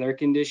poor weather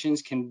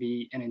conditions, can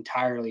be an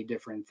entirely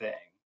different thing.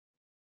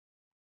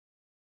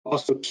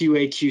 Also,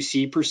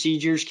 QA/QC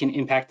procedures can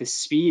impact the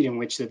speed in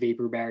which the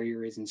vapor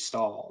barrier is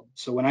installed.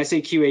 So when I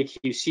say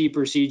QA/QC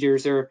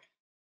procedures, there are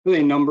really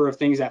a number of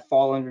things that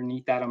fall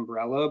underneath that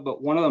umbrella,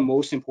 but one of the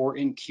most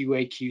important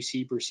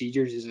QA/QC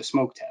procedures is a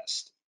smoke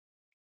test.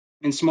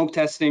 And smoke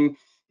testing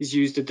is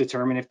used to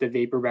determine if the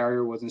vapor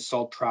barrier was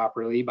installed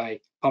properly by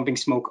pumping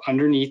smoke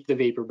underneath the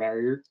vapor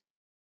barrier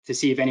to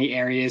see if any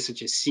areas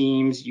such as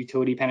seams,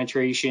 utility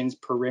penetrations,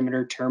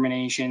 perimeter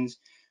terminations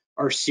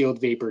are sealed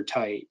vapor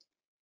tight.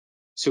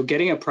 So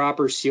getting a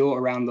proper seal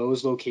around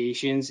those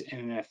locations in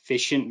an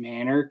efficient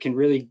manner can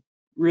really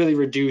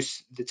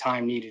reduce the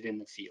time needed in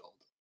the field.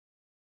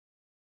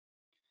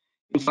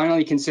 And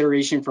finally,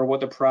 consideration for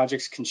what the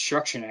project's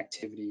construction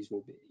activities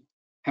will be.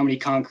 How many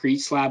concrete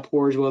slab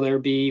pours will there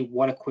be?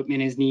 What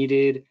equipment is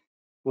needed?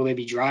 Will they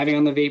be driving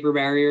on the vapor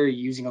barrier,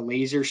 using a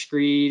laser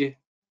screed?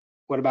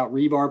 What about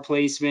rebar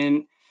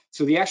placement?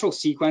 So the actual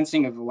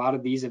sequencing of a lot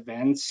of these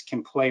events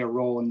can play a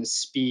role in the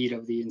speed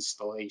of the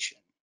installation.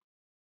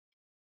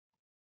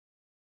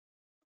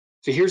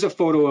 So here's a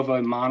photo of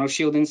a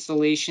MonoShield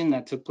installation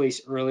that took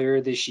place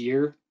earlier this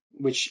year.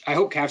 which I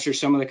hope captures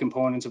some of the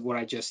components of what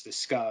I just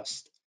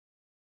discussed.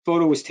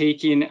 Photo was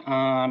taken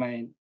on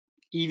an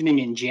evening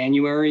in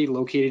January,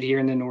 located here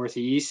in the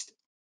Northeast.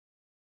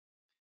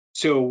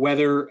 So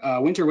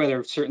winter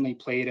weather certainly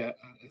played a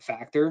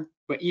factor,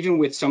 but even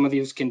with some of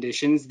these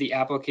conditions, the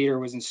applicator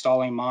was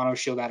installing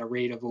monoshield at a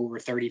rate of over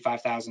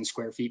 35,000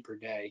 square feet per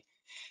day,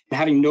 and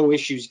having no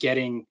issues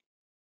getting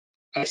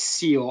a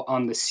seal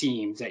on the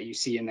seams that you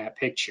see in that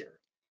picture.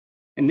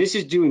 And this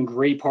is due in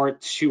great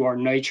part to our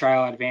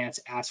nitrile advanced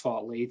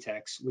asphalt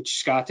latex, which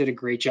Scott did a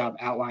great job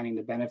outlining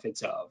the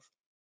benefits of.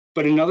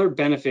 But another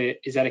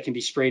benefit is that it can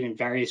be sprayed in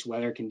various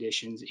weather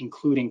conditions,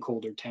 including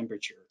colder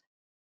temperature.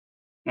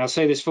 And I'll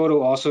say this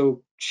photo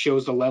also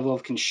shows the level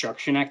of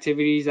construction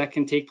activities that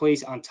can take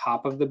place on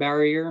top of the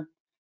barrier.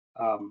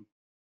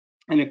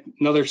 And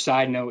another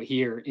side note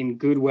here, in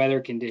good weather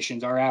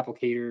conditions, our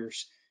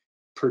applicator's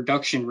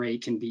production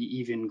rate can be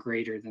even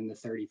greater than the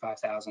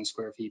 35,000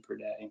 square feet per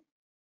day.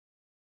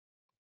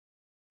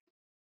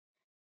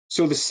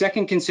 So the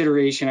second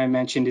consideration I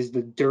mentioned is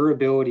the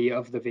durability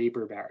of the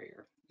vapor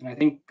barrier. And I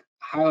think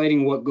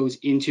highlighting what goes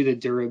into the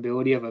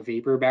durability of a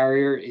vapor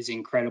barrier is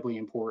incredibly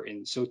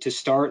important. So to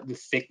start, the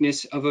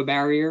thickness of a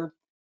barrier.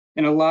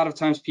 And a lot of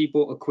times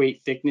people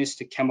equate thickness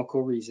to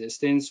chemical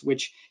resistance,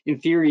 which in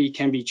theory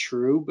can be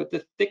true, but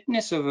the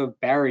thickness of a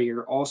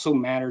barrier also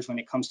matters when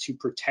it comes to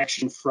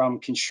protection from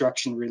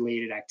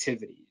construction-related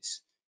activities.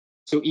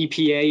 So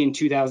EPA in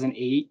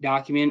 2008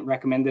 document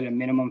recommended a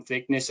minimum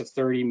thickness of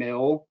 30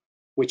 mil,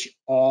 which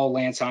all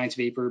land science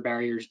vapor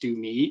barriers do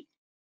meet.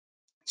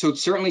 So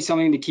it's certainly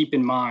something to keep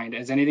in mind,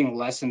 as anything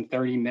less than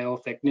 30 mil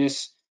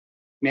thickness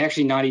may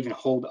actually not even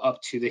hold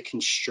up to the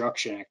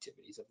construction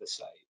activities of the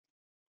site.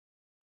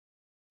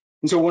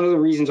 And so one of the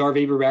reasons our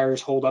vapor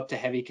barriers hold up to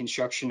heavy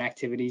construction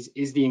activities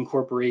is the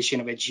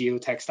incorporation of a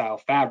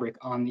geotextile fabric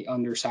on the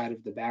underside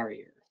of the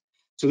barrier.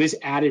 So this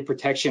added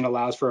protection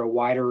allows for a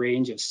wider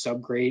range of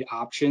subgrade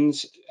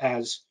options,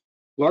 as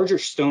larger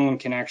stone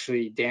can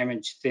actually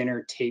damage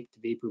thinner taped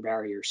vapor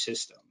barrier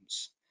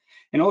systems.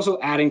 And also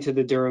adding to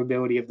the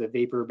durability of the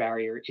vapor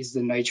barrier is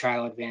the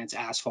nitrile advanced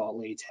asphalt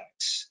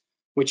latex,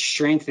 which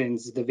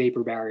strengthens the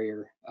vapor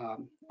barrier,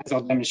 as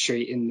I'll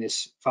demonstrate in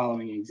this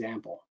following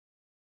example.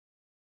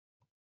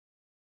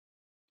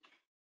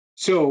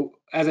 So,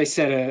 as I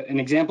said, an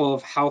example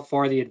of how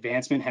far the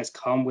advancement has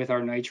come with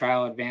our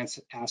nitrile advanced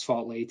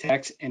asphalt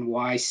latex and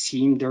why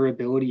seam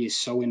durability is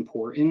so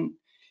important.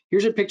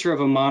 Here's a picture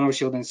of a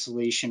monoshield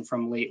installation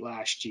from late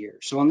last year.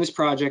 So on this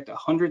project,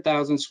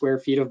 100,000 square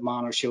feet of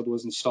monoshield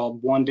was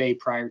installed one day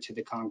prior to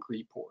the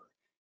concrete pour.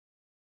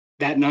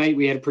 That night,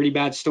 we had a pretty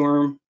bad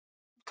storm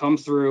come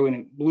through, and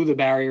it blew the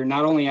barrier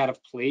not only out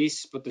of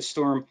place, but the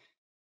storm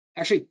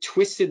actually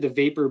twisted the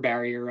vapor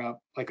barrier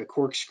up like a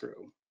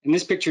corkscrew. And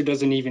this picture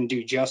doesn't even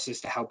do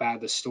justice to how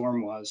bad the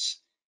storm was.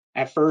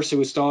 At first, it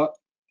was thought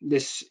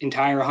this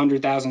entire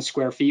 100,000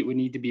 square feet would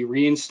need to be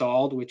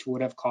reinstalled, which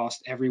would have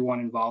cost everyone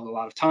involved a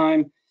lot of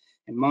time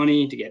and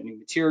money to get new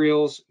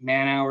materials,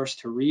 man hours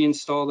to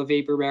reinstall the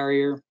vapor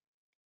barrier,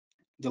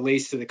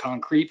 delays to the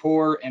concrete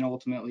pour, and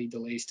ultimately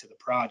delays to the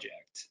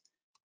project.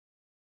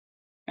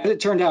 As it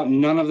turned out,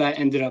 none of that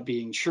ended up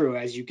being true.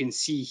 As you can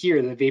see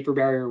here, the vapor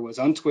barrier was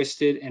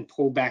untwisted and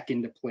pulled back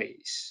into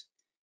place.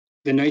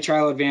 The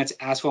nitrile advanced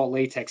asphalt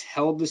latex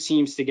held the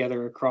seams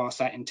together across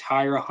that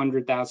entire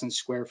 100,000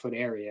 square foot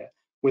area,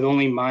 with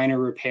only minor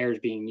repairs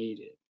being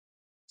needed.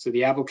 So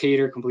the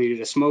applicator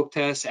completed a smoke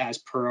test as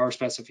per our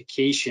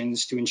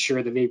specifications to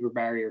ensure the vapor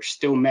barrier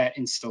still met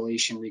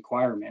installation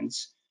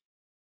requirements.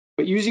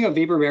 But using a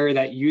vapor barrier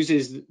that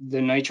uses the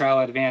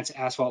nitrile advanced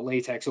asphalt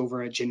latex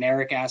over a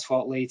generic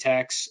asphalt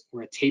latex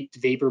or a taped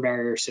vapor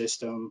barrier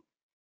system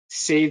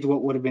saved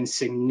what would have been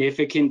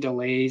significant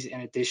delays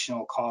and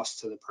additional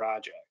costs to the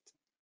project.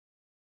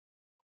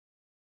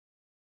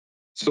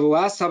 So the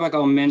last topic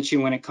I'll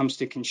mention when it comes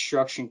to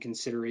construction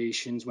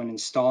considerations when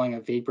installing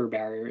a vapor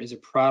barrier is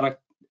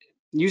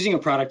using a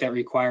product that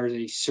requires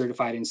a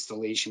certified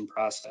installation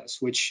process,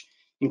 which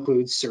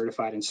includes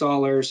certified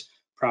installers,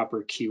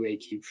 proper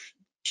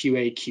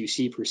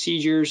QA/QC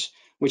procedures,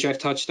 which I've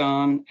touched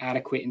on,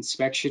 adequate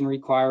inspection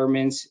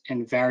requirements,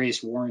 and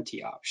various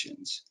warranty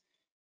options.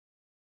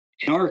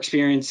 In our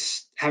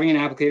experience, having an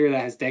applicator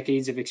that has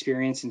decades of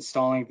experience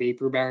installing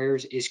vapor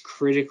barriers is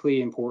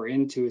critically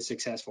important to a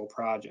successful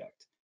project.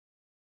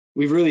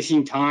 We've really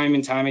seen time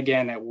and time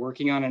again that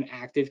working on an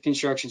active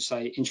construction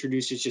site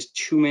introduces just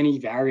too many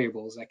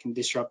variables that can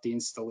disrupt the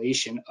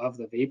installation of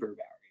the vapor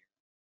barrier.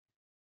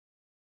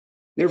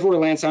 Therefore,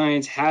 Land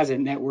Science has a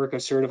network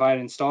of certified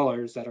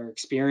installers that are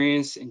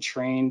experienced and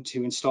trained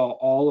to install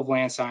all of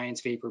Land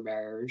Science vapor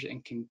barriers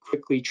and can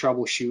quickly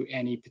troubleshoot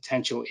any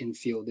potential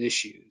in-field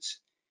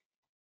issues.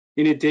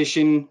 In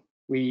addition,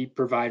 we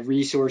provide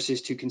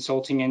resources to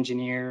consulting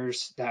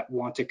engineers that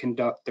want to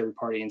conduct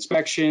third-party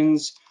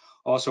inspections.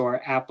 Also,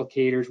 our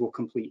applicators will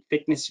complete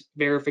thickness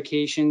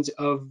verifications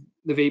of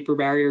the vapor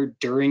barrier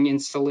during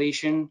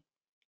installation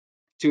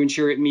to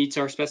ensure it meets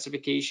our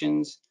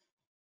specifications,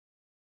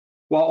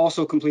 while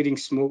also completing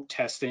smoke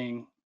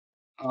testing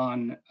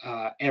on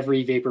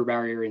every vapor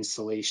barrier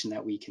installation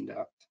that we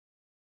conduct.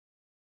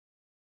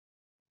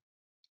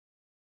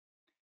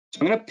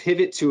 So I'm going to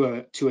pivot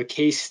to a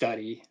case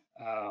study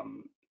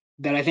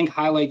that I think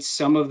highlights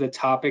some of the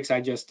topics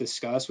I just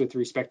discussed with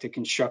respect to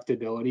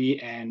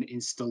constructability and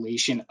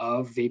installation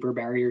of vapor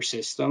barrier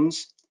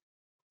systems.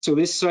 So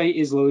this site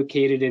is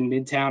located in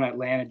Midtown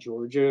Atlanta,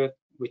 Georgia,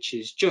 which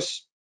is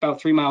just about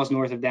 3 miles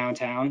north of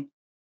downtown.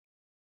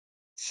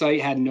 The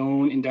site had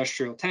known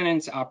industrial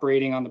tenants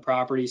operating on the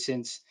property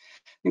since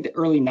I think the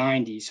early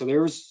 90s. So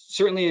there was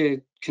certainly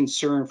a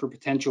concern for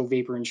potential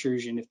vapor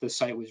intrusion if the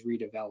site was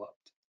redeveloped.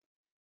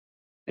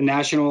 A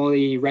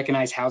nationally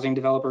recognized housing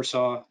developer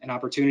saw an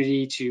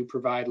opportunity to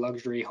provide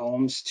luxury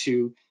homes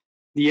to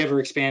the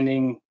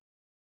ever-expanding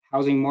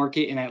housing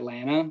market in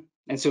Atlanta.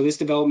 And so this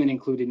development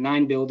included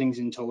 9 buildings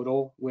in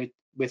total,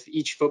 with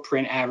each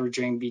footprint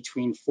averaging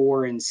between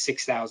 4,000 and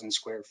 6,000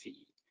 square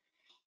feet.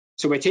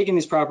 So by taking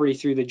this property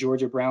through the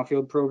Georgia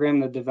Brownfield program,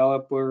 the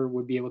developer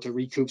would be able to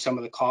recoup some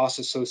of the costs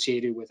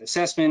associated with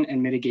assessment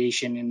and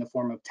mitigation in the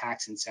form of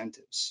tax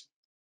incentives.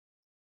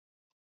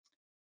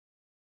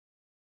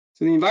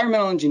 So the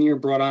environmental engineer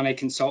brought on a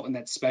consultant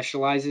that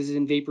specializes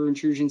in vapor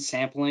intrusion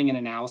sampling and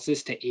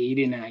analysis to aid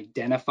in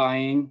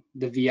identifying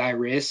the VI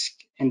risk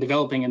and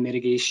developing a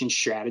mitigation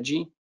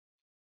strategy.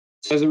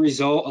 So as a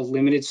result, a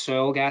limited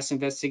soil gas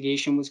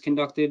investigation was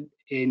conducted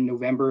in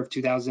November of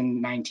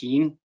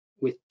 2019,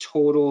 with a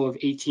total of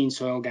 18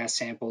 soil gas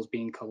samples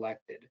being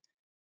collected.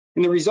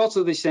 And the results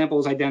of these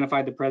samples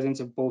identified the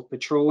presence of both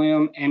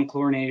petroleum and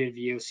chlorinated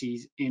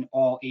VOCs in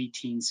all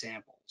 18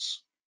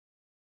 samples.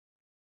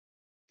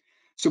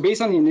 So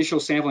based on the initial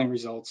sampling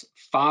results,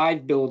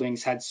 5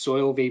 buildings had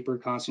soil vapor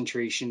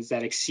concentrations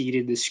that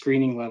exceeded the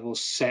screening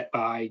levels set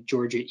by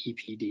Georgia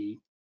EPD.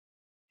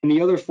 And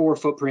the other 4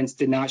 footprints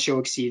did not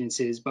show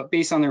exceedances, but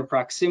based on their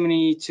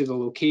proximity to the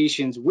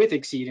locations with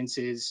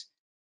exceedances,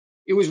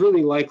 it was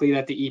really likely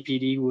that the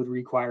EPD would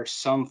require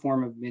some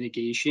form of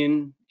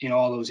mitigation in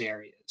all those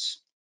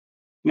areas.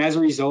 And as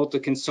a result, the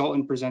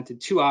consultant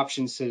presented 2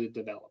 options to the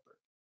developer: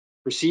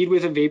 proceed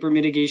with a vapor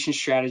mitigation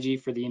strategy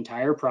for the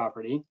entire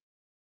property,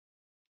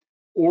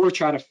 or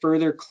try to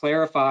further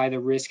clarify the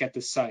risk at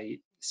the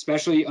site,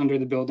 especially under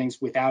the buildings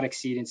without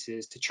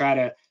exceedances, to try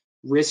to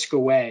risk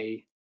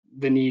away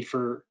the need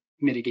for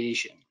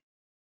mitigation.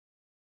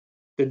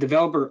 The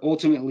developer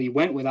ultimately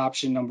went with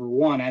option number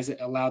 1, as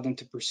it allowed them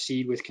to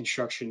proceed with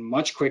construction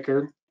much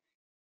quicker.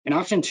 And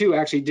option 2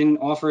 actually didn't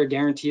offer a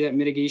guarantee that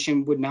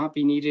mitigation would not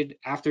be needed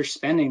after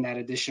spending that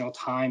additional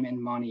time and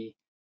money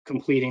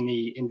completing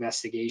the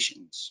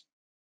investigations.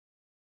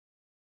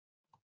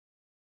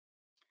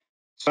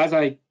 So as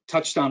I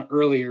touched on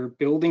earlier,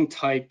 building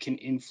type can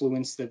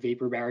influence the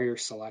vapor barrier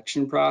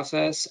selection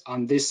process.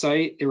 On this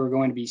site, there were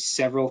going to be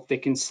several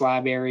thickened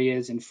slab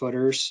areas and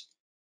footers,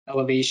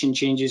 elevation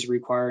changes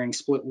requiring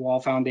split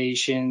wall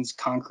foundations,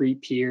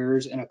 concrete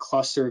piers, and a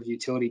cluster of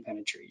utility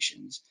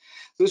penetrations.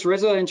 This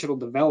residential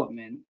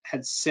development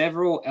had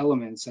several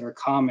elements that are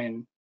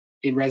common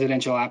in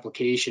residential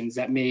applications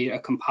that made a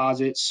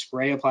composite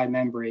spray applied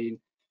membrane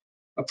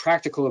a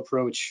practical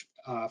approach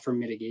for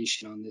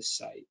mitigation on this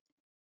site.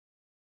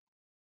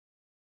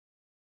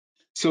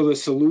 So the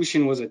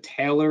solution was a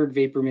tailored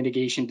vapor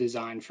mitigation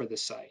design for the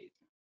site.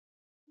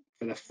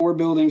 For the 4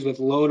 buildings with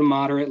low to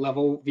moderate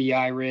level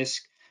VI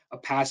risk, a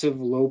passive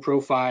low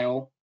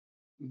profile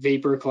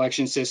vapor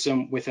collection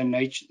system with a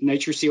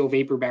NitroSeal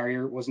vapor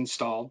barrier was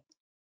installed.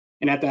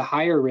 And at the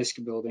higher risk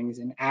buildings,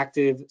 an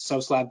active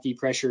subslab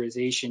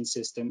depressurization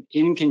system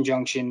in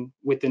conjunction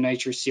with the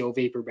NitroSeal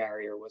vapor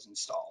barrier was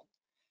installed.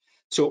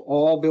 So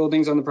all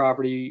buildings on the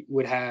property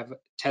would have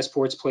test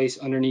ports placed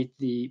underneath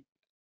the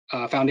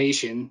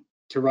foundation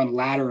to run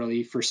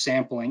laterally for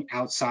sampling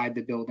outside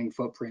the building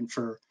footprint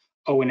for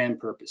O&M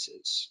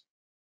purposes.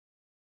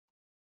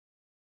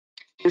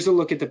 Here's a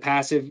look at the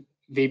passive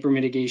vapor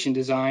mitigation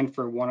design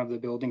for one of the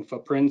building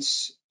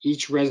footprints.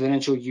 Each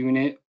residential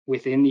unit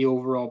within the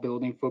overall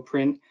building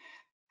footprint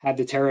had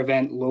the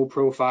TerraVent low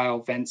profile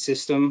vent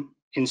system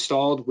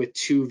installed with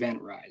 2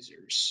 vent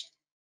risers.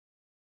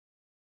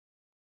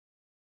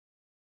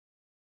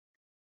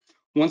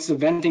 Once the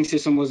venting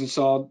system was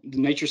installed, the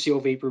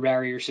NitroSeal vapor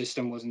barrier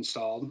system was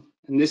installed.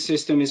 And this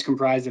system is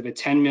comprised of a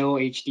 10 mil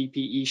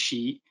HDPE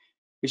sheet,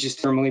 which is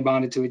thermally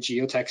bonded to a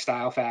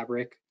geotextile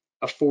fabric,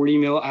 a 40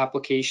 mil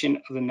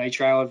application of the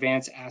nitrile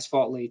advanced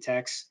asphalt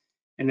latex,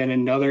 and then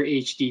another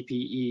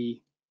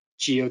HDPE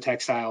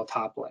geotextile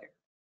top layer.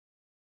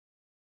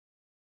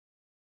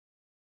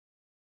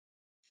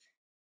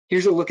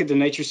 Here's a look at the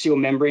NitroSeal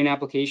membrane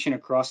application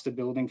across the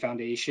building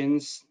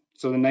foundations.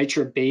 So the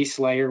Nitra base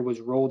layer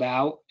was rolled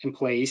out and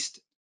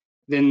placed.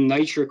 Then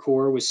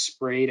NitroCore was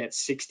sprayed at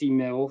 60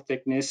 mil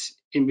thickness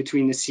in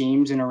between the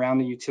seams and around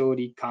the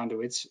utility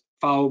conduits,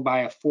 followed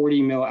by a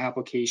 40 mil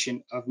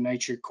application of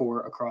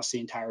NitroCore across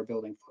the entire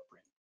building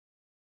footprint.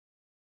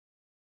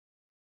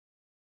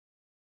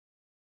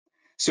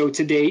 So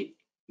to date,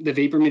 the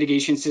vapor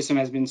mitigation system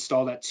has been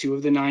installed at 2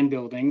 of the 9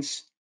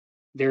 buildings.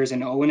 There is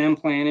an O&M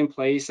plan in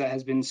place that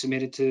has been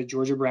submitted to the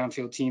Georgia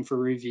Brownfield team for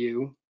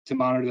review. to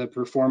monitor the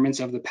performance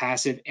of the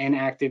passive and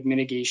active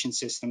mitigation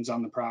systems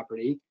on the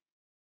property.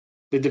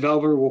 The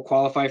developer will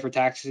qualify for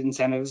tax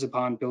incentives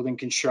upon building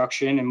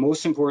construction, and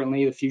most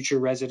importantly, the future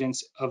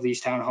residents of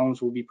these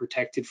townhomes will be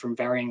protected from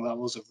varying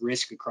levels of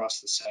risk across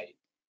the site.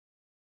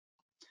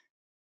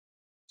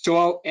 So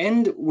I'll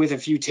end with a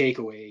few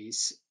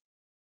takeaways.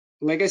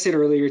 Like I said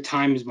earlier,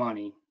 time is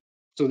money.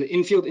 So the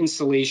infield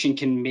installation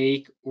can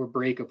make or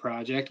break a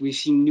project. We've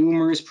seen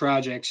numerous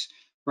projects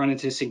run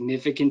into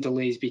significant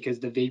delays because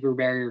the vapor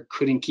barrier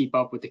couldn't keep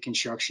up with the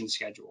construction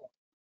schedule.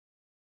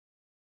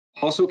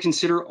 Also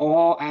consider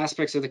all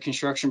aspects of the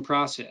construction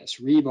process: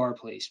 rebar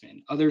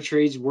placement, other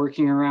trades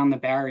working around the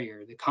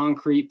barrier, the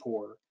concrete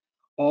pour.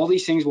 All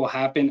these things will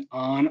happen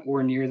on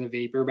or near the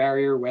vapor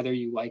barrier, whether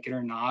you like it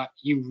or not.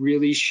 You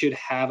really should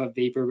have a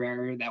vapor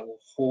barrier that will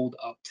hold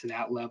up to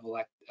that level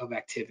of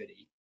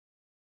activity.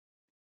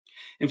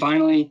 And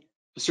finally,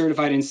 a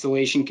certified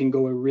installation can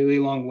go a really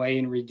long way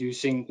in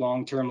reducing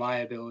long-term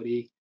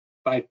liability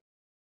by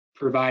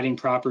providing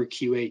proper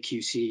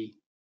QA/QC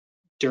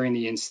during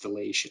the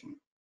installation.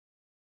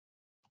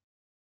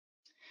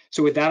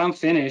 So with that, I'm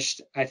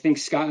finished. I think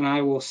Scott and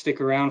I will stick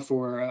around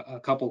for a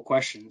couple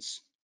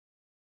questions.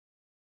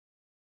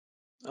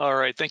 All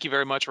right, thank you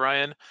very much,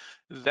 Ryan.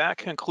 That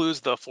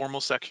concludes the formal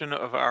section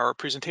of our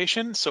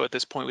presentation. So at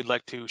this point, we'd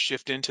like to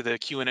shift into the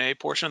Q&A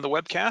portion of the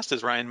webcast,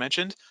 as Ryan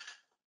mentioned.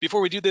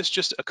 Before we do this,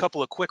 just a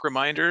couple of quick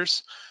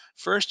reminders.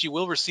 First, you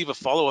will receive a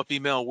follow-up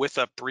email with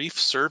a brief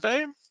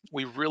survey.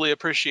 We really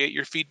appreciate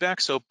your feedback,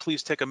 so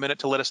please take a minute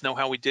to let us know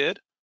how we did.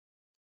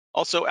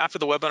 Also, after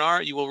the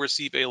webinar, you will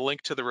receive a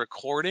link to the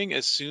recording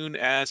as soon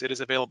as it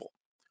is available.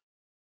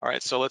 All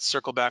right, so let's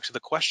circle back to the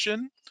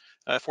question.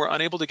 If we're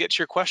unable to get to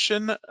your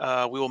question,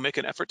 we will make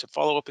an effort to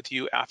follow up with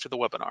you after the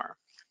webinar. All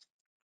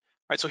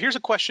right, so here's a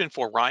question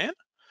for Ryan.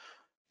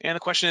 And the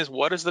question is,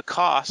 what is the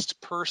cost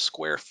per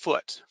square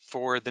foot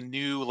for the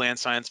new land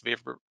science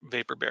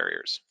vapor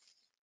barriers?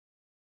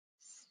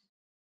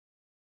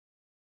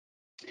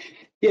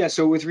 Yeah,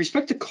 so with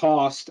respect to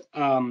cost,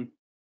 for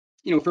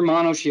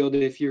MonoShield,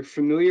 if you're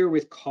familiar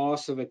with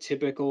costs of a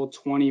typical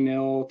 20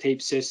 mil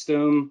tape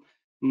system,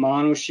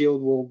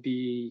 MonoShield will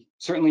be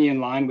certainly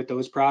in line with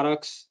those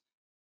products.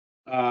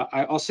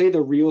 I'll say the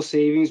real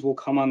savings will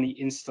come on the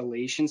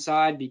installation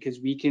side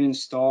because we can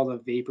install the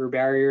vapor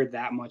barrier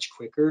that much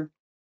quicker.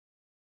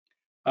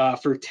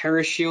 For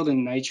TerraShield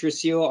and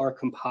NitroSeal, our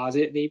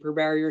composite vapor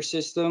barrier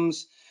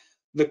systems,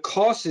 the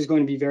cost is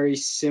going to be very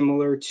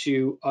similar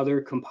to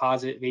other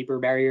composite vapor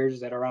barriers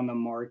that are on the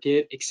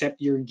market,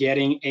 except you're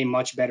getting a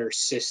much better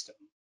system.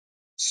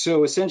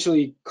 So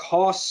essentially,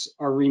 costs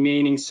are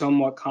remaining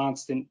somewhat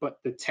constant, but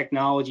the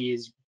technology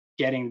is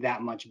getting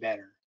that much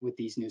better with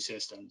these new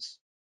systems.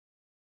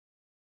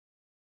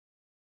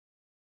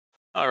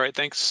 All right,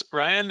 thanks,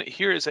 Ryan.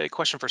 Here is a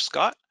question for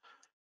Scott.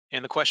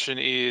 And the question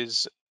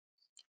is,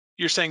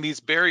 you're saying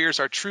these barriers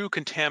are true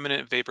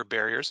contaminant vapor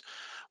barriers.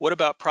 What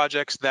about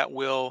projects that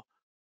will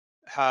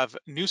have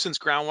nuisance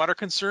groundwater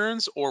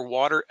concerns or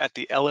water at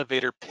the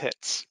elevator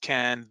pits?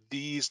 Can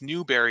these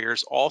new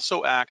barriers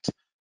also act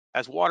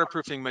as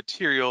waterproofing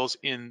materials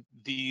in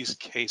these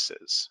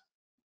cases?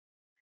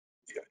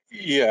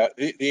 Yeah,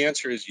 the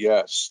answer is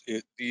yes.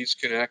 These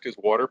can act as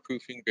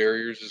waterproofing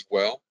barriers as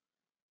well.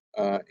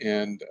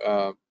 And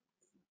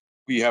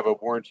we have a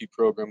warranty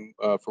program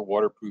for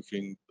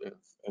waterproofing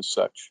as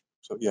such.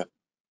 So yeah.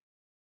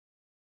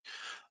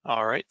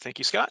 All right, thank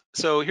you, Scott.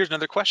 So here's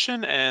another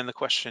question, and the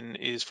question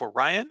is for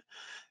Ryan.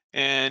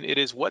 And it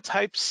is, what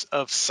types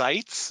of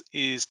sites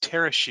is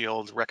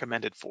TerraShield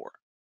recommended for?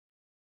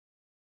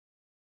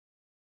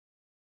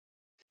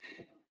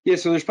 Yeah,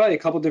 so there's probably a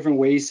couple different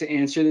ways to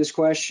answer this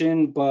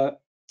question, but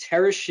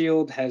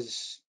TerraShield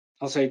has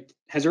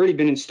already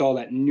been installed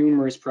at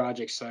numerous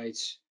project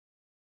sites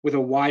with a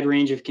wide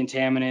range of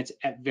contaminants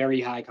at very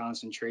high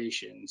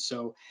concentrations.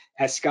 So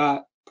as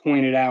Scott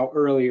pointed out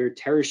earlier,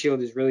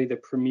 TerraShield is really the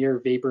premier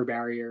vapor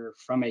barrier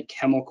from a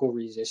chemical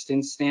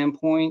resistance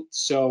standpoint.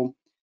 So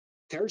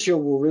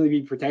TerraShield will really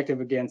be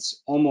protective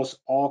against almost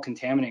all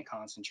contaminant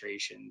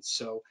concentrations.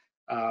 So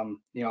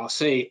I'll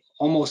say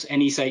almost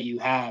any site you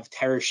have,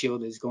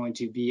 TerraShield is going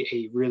to be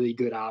a really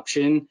good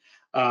option,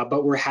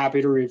 but we're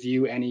happy to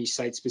review any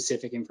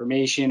site-specific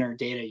information or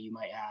data you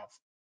might have.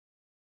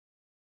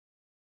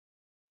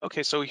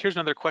 Okay, so here's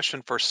another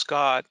question for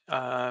Scott.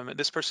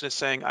 This person is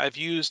saying, I've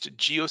used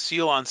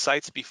GeoSeal on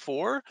sites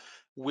before.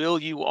 Will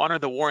you honor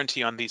the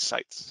warranty on these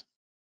sites?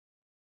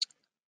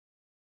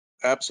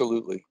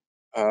 Absolutely.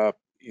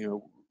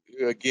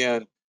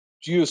 Again,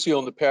 GeoSeal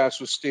in the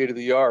past was state of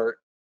the art,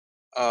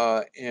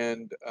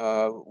 and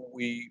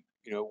we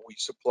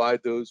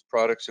supplied those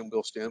products, and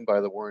we'll stand by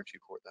the warranty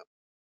for them.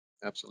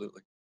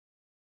 Absolutely.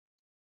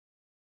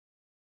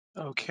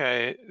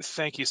 Okay,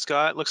 thank you,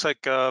 Scott. Looks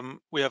like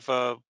we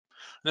have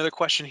another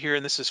question here,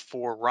 and this is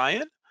for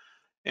Ryan.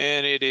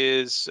 And it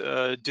is,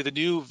 do the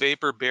new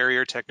vapor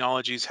barrier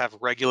technologies have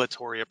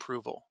regulatory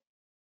approval?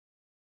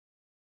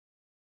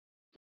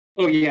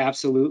 Oh yeah,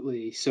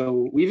 absolutely.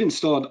 So we've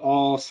installed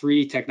all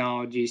three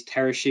technologies,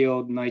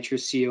 TerraShield,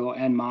 NitroSeal,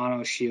 and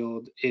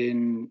MonoShield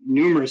in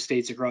numerous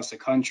states across the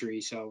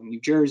country. So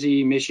New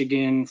Jersey,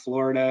 Michigan,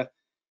 Florida,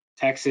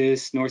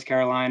 Texas, North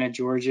Carolina,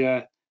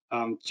 Georgia,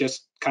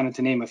 just kind of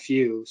to name a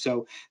few.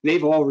 So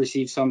they've all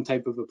received some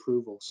type of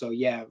approval. So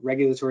yeah,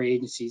 regulatory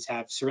agencies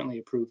have certainly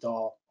approved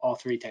all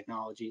three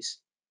technologies.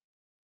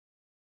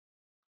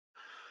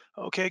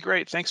 Okay,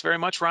 great. Thanks very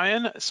much,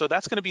 Ryan. So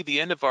that's going to be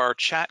the end of our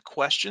chat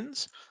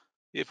questions.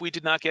 If we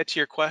did not get to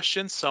your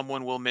question,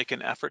 someone will make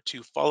an effort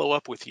to follow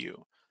up with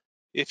you.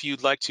 If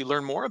you'd like to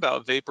learn more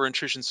about vapor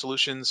intrusion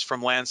solutions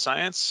from Land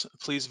Science,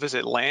 please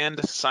visit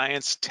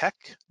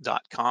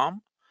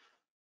landsciencetech.com.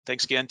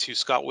 Thanks again to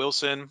Scott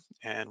Wilson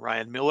and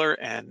Ryan Miller,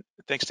 and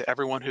thanks to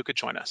everyone who could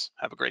join us.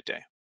 Have a great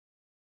day.